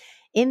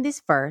 In this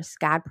verse,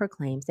 God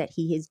proclaims that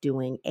He is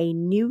doing a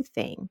new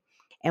thing.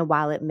 And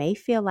while it may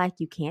feel like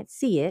you can't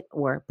see it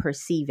or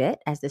perceive it,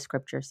 as the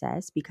scripture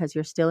says, because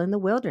you're still in the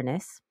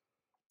wilderness,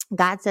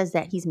 God says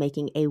that He's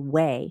making a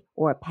way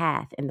or a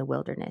path in the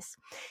wilderness.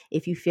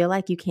 If you feel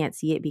like you can't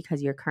see it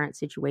because your current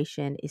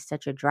situation is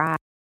such a dry,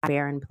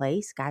 barren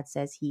place, God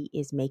says He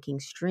is making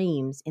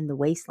streams in the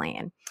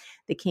wasteland.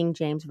 The King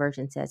James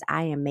Version says,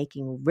 "I am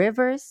making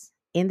rivers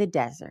in the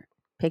desert."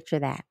 Picture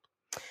that.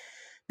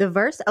 The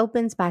verse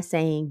opens by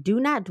saying, "Do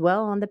not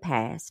dwell on the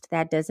past."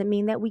 That doesn't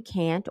mean that we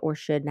can't or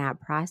should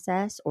not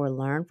process or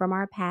learn from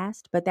our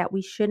past, but that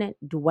we shouldn't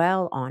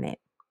dwell on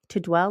it. To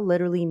dwell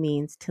literally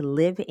means to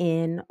live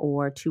in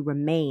or to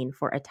remain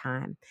for a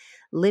time.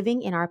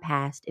 Living in our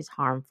past is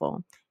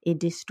harmful. It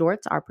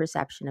distorts our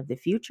perception of the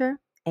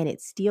future, and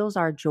it steals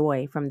our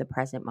joy from the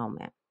present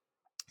moment.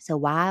 So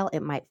while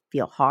it might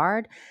feel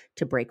hard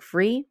to break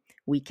free,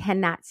 we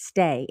cannot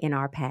stay in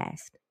our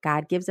past.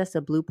 God gives us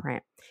a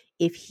blueprint.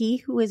 If He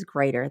who is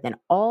greater than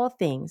all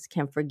things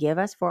can forgive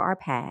us for our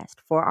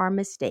past, for our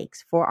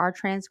mistakes, for our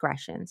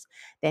transgressions,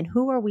 then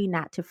who are we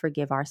not to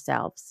forgive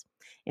ourselves?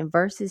 In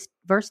verse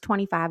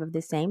 25 of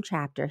the same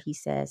chapter, He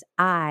says,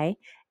 "I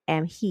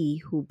am He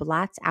who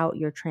blots out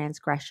your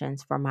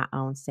transgressions for my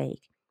own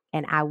sake,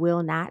 and I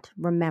will not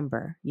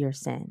remember your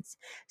sins."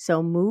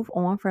 So move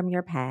on from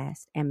your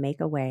past and make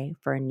a way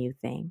for a new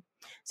thing.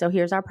 So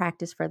here's our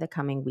practice for the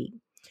coming week.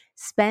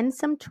 Spend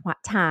some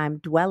time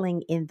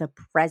dwelling in the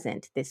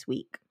present this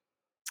week.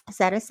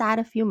 Set aside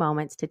a few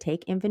moments to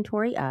take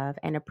inventory of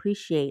and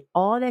appreciate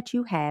all that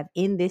you have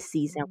in this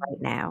season right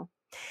now.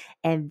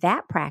 And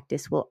that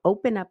practice will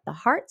open up the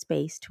heart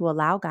space to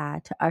allow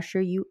God to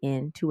usher you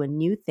into a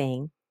new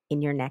thing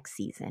in your next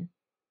season.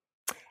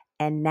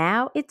 And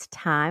now it's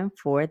time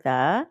for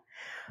the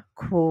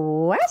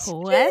question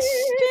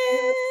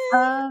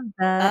of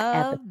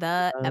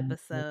the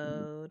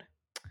episode.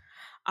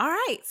 All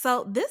right.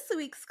 So this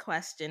week's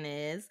question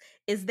is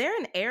there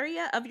an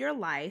area of your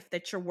life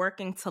that you're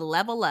working to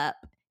level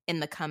up in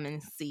the coming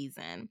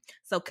season?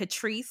 So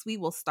Katryce, we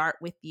will start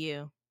with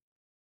you.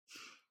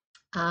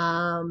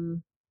 I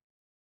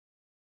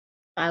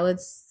would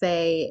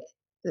say,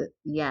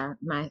 in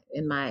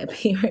my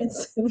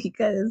appearance,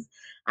 because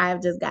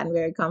I've just gotten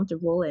very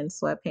comfortable in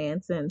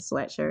sweatpants and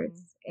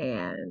sweatshirts.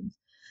 And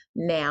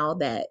now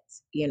that,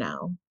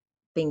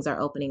 things are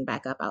opening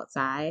back up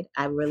outside,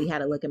 I really had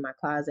to look in my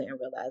closet and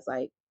realize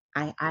like,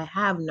 I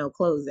have no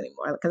clothes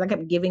anymore because I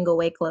kept giving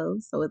away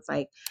clothes. So it's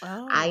like,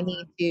 I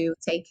need to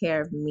take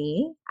care of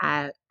me.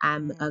 I'm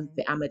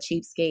a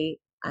cheapskate.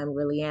 I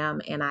really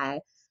am.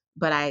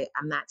 But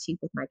I'm not cheap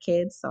with my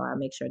kids, so I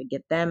make sure to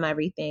get them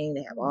everything.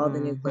 They have all the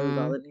new clothes,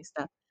 all the new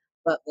stuff.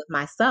 But with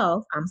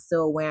myself, I'm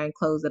still wearing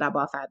clothes that I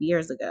bought 5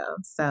 years ago.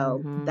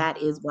 So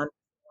that is one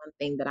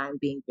thing that I'm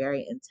being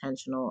very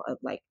intentional of,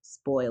 like,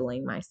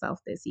 spoiling myself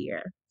this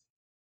year.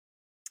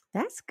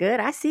 That's good.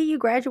 I see you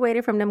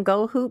graduated from them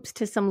gold hoops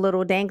to some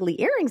little dangly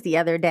earrings the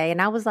other day. And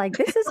I was like,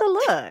 this is a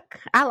look.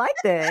 I like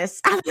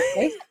this.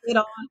 They stayed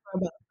on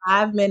for about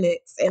 5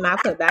 minutes, and I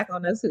put back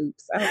on those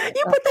hoops. I was like,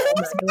 You put the I'm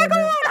hoops not back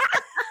doing that.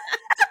 on.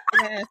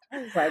 Yes. I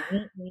was like,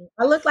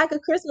 I look like a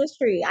Christmas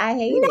tree. I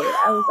hate it.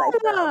 I was like,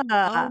 no.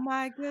 Oh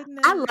my goodness.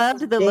 I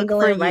loved the look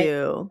for Dangling right.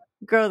 you.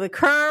 Girl, the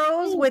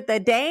curls with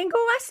the dangle.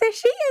 I said,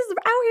 she is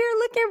out here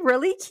looking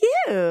really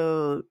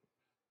cute.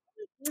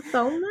 Thank you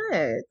so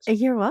much.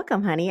 You're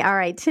welcome, honey. All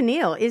right,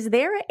 Tennille, is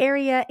there an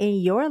area in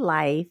your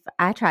life?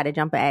 I try to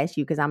jump and ask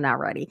you because I'm not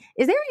ready.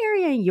 Is there an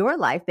area in your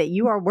life that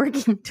you are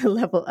working to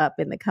level up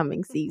in the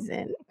coming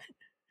season?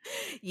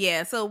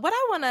 Yeah, so what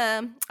I want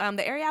to,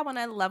 the area I want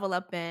to level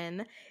up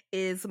in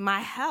is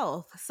my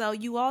health. So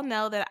you all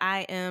know that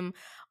I am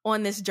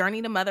on this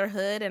journey to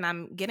motherhood, and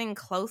I'm getting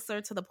closer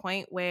to the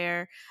point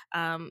where,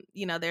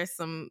 there's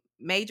some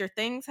major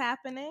things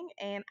happening,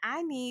 and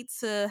I need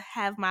to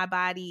have my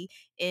body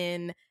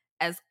in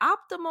as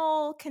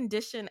optimal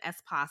condition as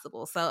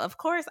possible. So of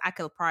course I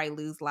could probably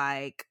lose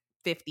like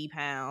 50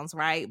 pounds,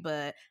 right?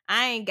 But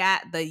I ain't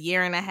got the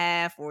year and a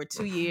half or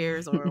 2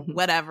 years or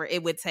whatever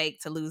it would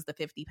take to lose the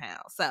 50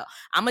 pounds. So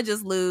I'm going to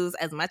just lose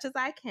as much as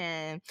I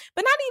can.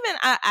 But not even,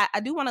 I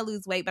do want to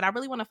lose weight, but I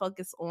really want to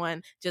focus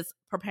on just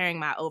preparing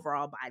my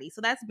overall body.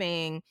 So that's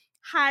being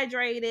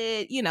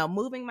hydrated,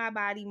 moving my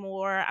body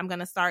more. I'm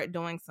going to start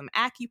doing some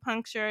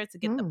acupuncture to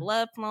get the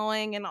blood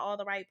flowing in all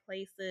the right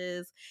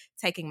places,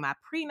 taking my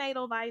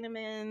prenatal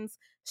vitamins,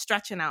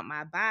 stretching out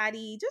my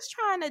body, just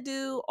trying to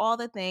do all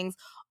the things.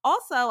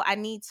 Also, I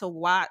need to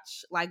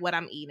watch like what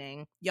I'm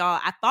eating. Y'all,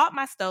 I thought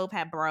my stove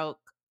had broke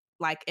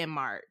like in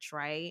March,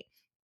 right?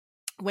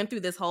 Went through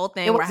this whole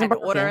thing where I had to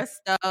order a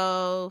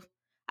stove.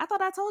 I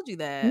thought I told you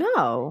that.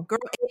 No. Girl,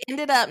 it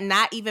ended up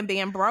not even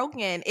being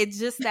broken. It's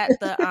just that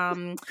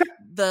the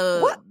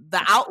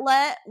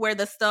outlet where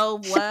the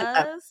stove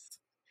was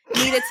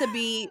needed to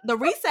be, the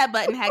reset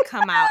button had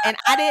come out, and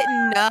I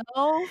didn't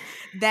know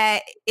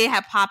that it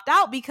had popped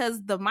out because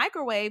the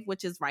microwave,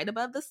 which is right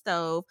above the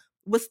stove,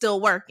 was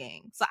still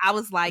working. So I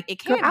was like, it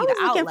can't be the outlet.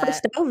 I was looking for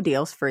stove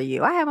deals for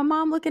you. I have a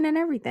mom looking at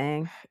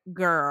everything.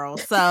 Girl.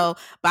 So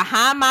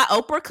behind my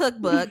Oprah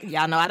cookbook,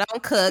 y'all know I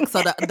don't cook.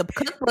 So the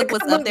cookbook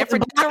was up there for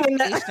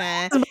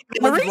decoration.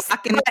 It was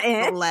blocking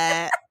the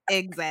outlet.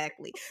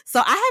 Exactly.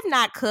 So I have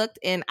not cooked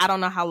in I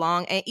don't know how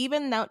long. And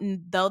even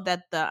though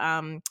that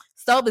the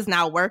stove is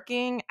now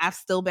working, I've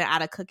still been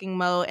out of cooking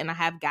mode, and I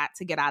have got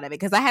to get out of it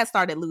because I had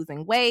started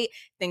losing weight.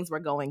 Things were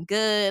going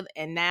good.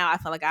 And now I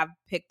feel like I've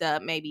picked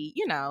up maybe,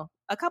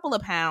 a couple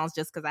of pounds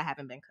just because I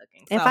haven't been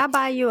cooking. If I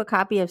buy you a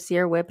copy of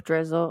Sear Whip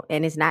Drizzle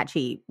and it's not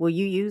cheap, will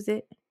you use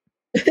it?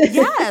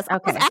 Yes. Okay. I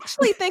was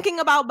actually thinking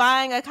about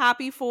buying a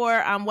copy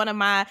for one of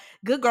my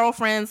good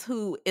girlfriends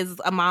who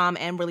is a mom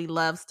and really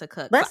loves to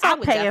cook. Let's all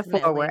pay it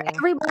forward.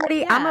 Everybody,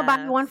 yes. I'm going to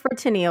buy one for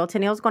Tennille.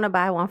 Tennille's going to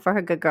buy one for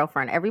her good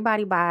girlfriend.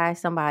 Everybody buy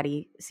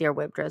somebody Sear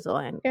Whip Drizzle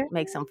and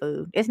make some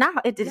food. It's not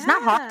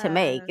hard to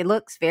make. It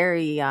looks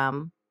very,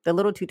 the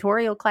little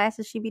tutorial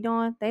classes she be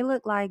doing, they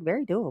look like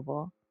very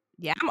doable.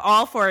 Yeah, I'm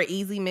all for an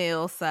easy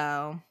meal,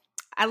 so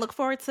I look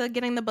forward to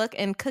getting the book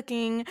and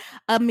cooking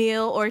a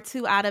meal or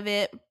two out of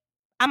it.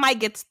 I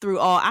might get through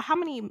all. How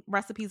many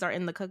recipes are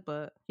in the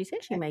cookbook? She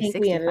said she made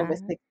 65. We ended up with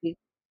 60.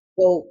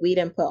 Well, we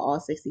didn't put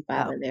all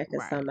 65 in there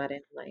because some I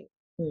didn't like.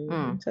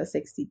 So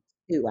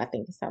 62, I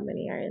think, is how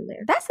many are in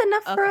there. That's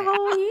enough for a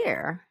whole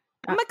year.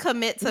 I'm going to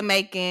commit to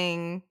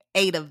making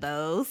 8 of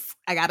those.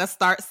 I got to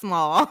start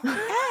small. Hey,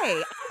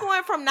 I'm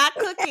going from not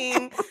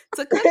cooking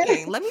to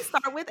cooking. Let me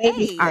start with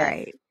 8. All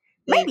right.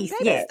 Maybe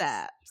steps.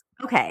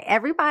 Okay,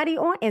 everybody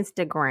on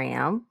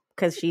Instagram,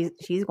 because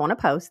she's going to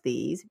post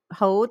these.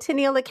 Hold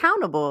Tennille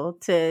accountable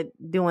to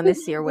doing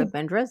this Sear Whip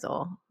and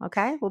Drizzle.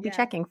 Okay, we'll be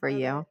checking for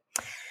you.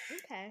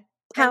 Okay.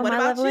 How am I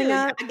leveling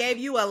up? I gave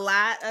you a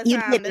lot of time. You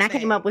did, and I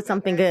came up with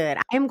something good.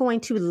 I am going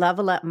to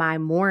level up my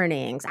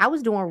mornings. I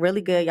was doing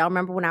really good. Y'all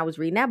remember when I was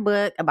reading that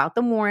book about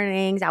the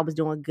mornings? I was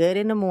doing good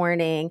in the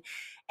morning.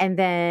 And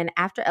then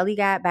after Ellie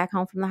got back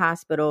home from the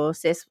hospital,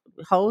 sis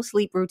whole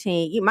sleep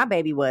routine, my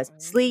baby was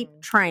sleep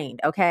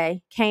trained,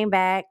 okay? Came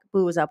back,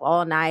 boo was up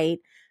all night,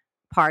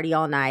 party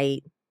all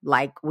night,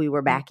 like we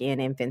were back in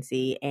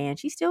infancy. And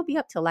she still be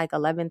up till like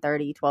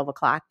 11:30, 12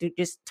 o'clock,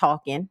 just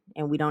talking.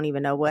 And we don't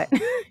even know what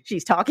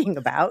she's talking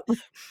about.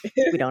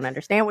 We don't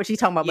understand what she's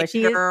talking about, but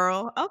she is.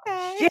 Girl,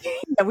 okay.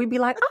 And we'd be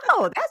like,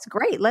 oh, that's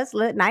great. Let's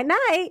night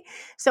night.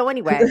 So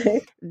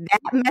anyway, that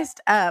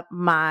messed up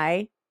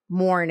my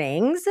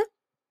mornings.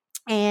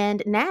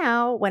 And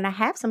now when I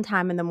have some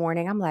time in the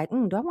morning, I'm like,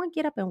 do I want to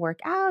get up and work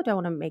out? Do I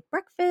want to make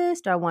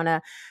breakfast? Do I want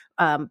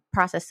to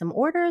process some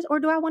orders, or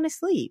do I want to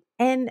sleep?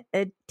 And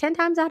 10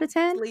 times out of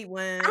 10, sleep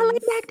wins. I lay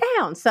back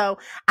down. So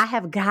I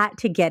have got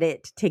to get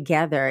it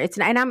together.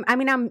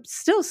 I'm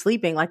still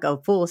sleeping like a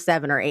full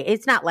 7 or 8.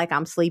 It's not like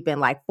I'm sleeping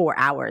like 4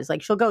 hours.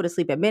 Like she'll go to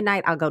sleep at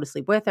midnight. I'll go to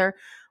sleep with her.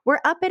 we're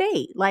up at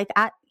 8. Like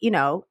I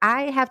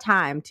have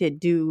time to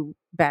do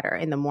better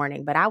in the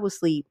morning, but I will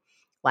sleep.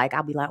 Like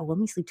I'll be like, oh, let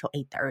me sleep till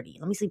 8:30.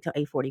 Let me sleep till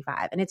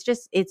 8:45. And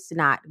it's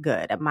not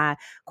good. My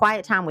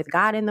quiet time with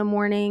God in the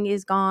morning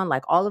is gone.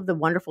 Like all of the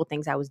wonderful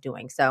things I was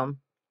doing. So I'm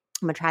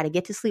going to try to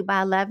get to sleep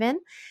by 11,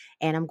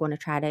 and I'm going to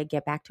try to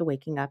get back to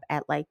waking up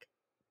at like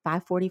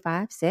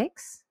 5:45,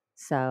 6.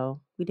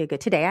 So we did good.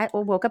 Today I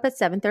woke up at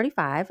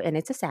 7:35, and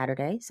it's a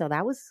Saturday. So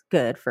that was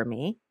good for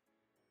me.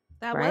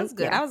 That was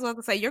good. Yeah. I was about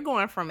to say, you're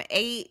going from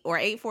 8 or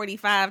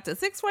 8:45 to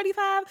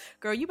 6:45.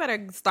 Girl, you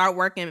better start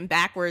working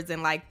backwards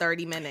in like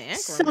 30-minute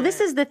increments. So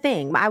this is the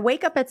thing. I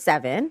wake up at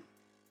 7,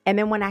 and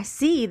then when I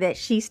see that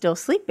she's still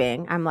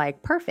sleeping, I'm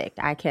like, perfect.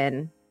 I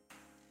can,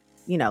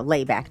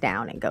 lay back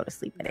down and go to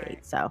sleep at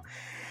 8. So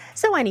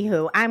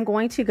anywho, I'm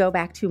going to go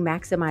back to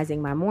maximizing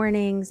my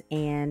mornings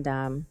and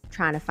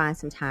trying to find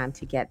some time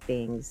to get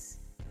things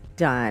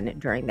done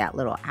during that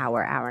little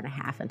hour and a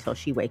half until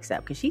she wakes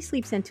up, because she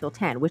sleeps until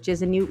 10, which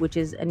is a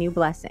new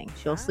blessing.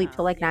 She'll sleep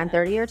till like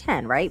 9:30 or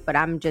 10, right? But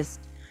I'm just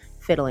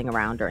fiddling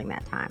around during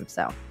that time.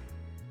 So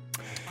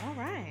all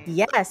right.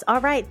 Yes.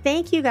 All right.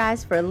 Thank you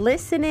guys for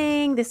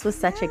listening. This was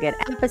such a good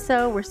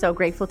episode. We're so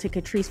grateful to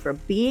Katryce for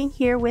being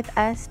here with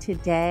us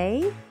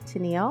today.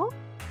 Tennille?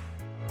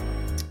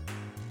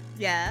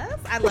 Yes,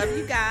 I love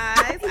you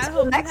guys. I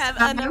hope you have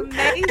an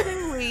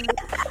amazing week.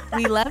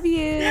 We love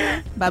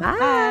you.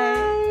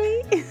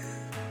 Bye-bye.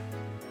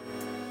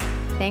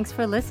 Thanks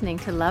for listening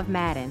to Love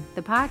Madden,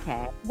 the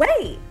podcast.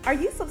 Wait, are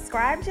you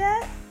subscribed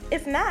yet?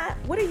 If not,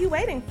 what are you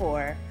waiting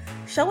for?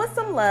 Show us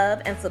some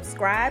love and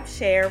subscribe,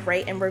 share,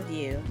 rate, and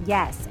review.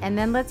 Yes, and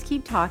then let's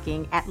keep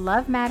talking at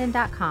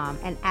lovemadden.com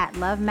and at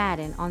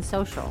lovemadden on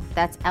social.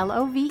 That's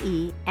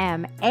LOVEMAADEN.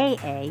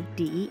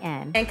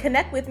 And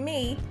connect with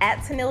me at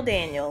Tennille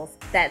Daniels.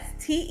 That's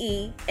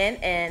TENNILLE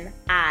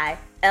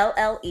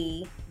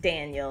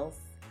Daniels.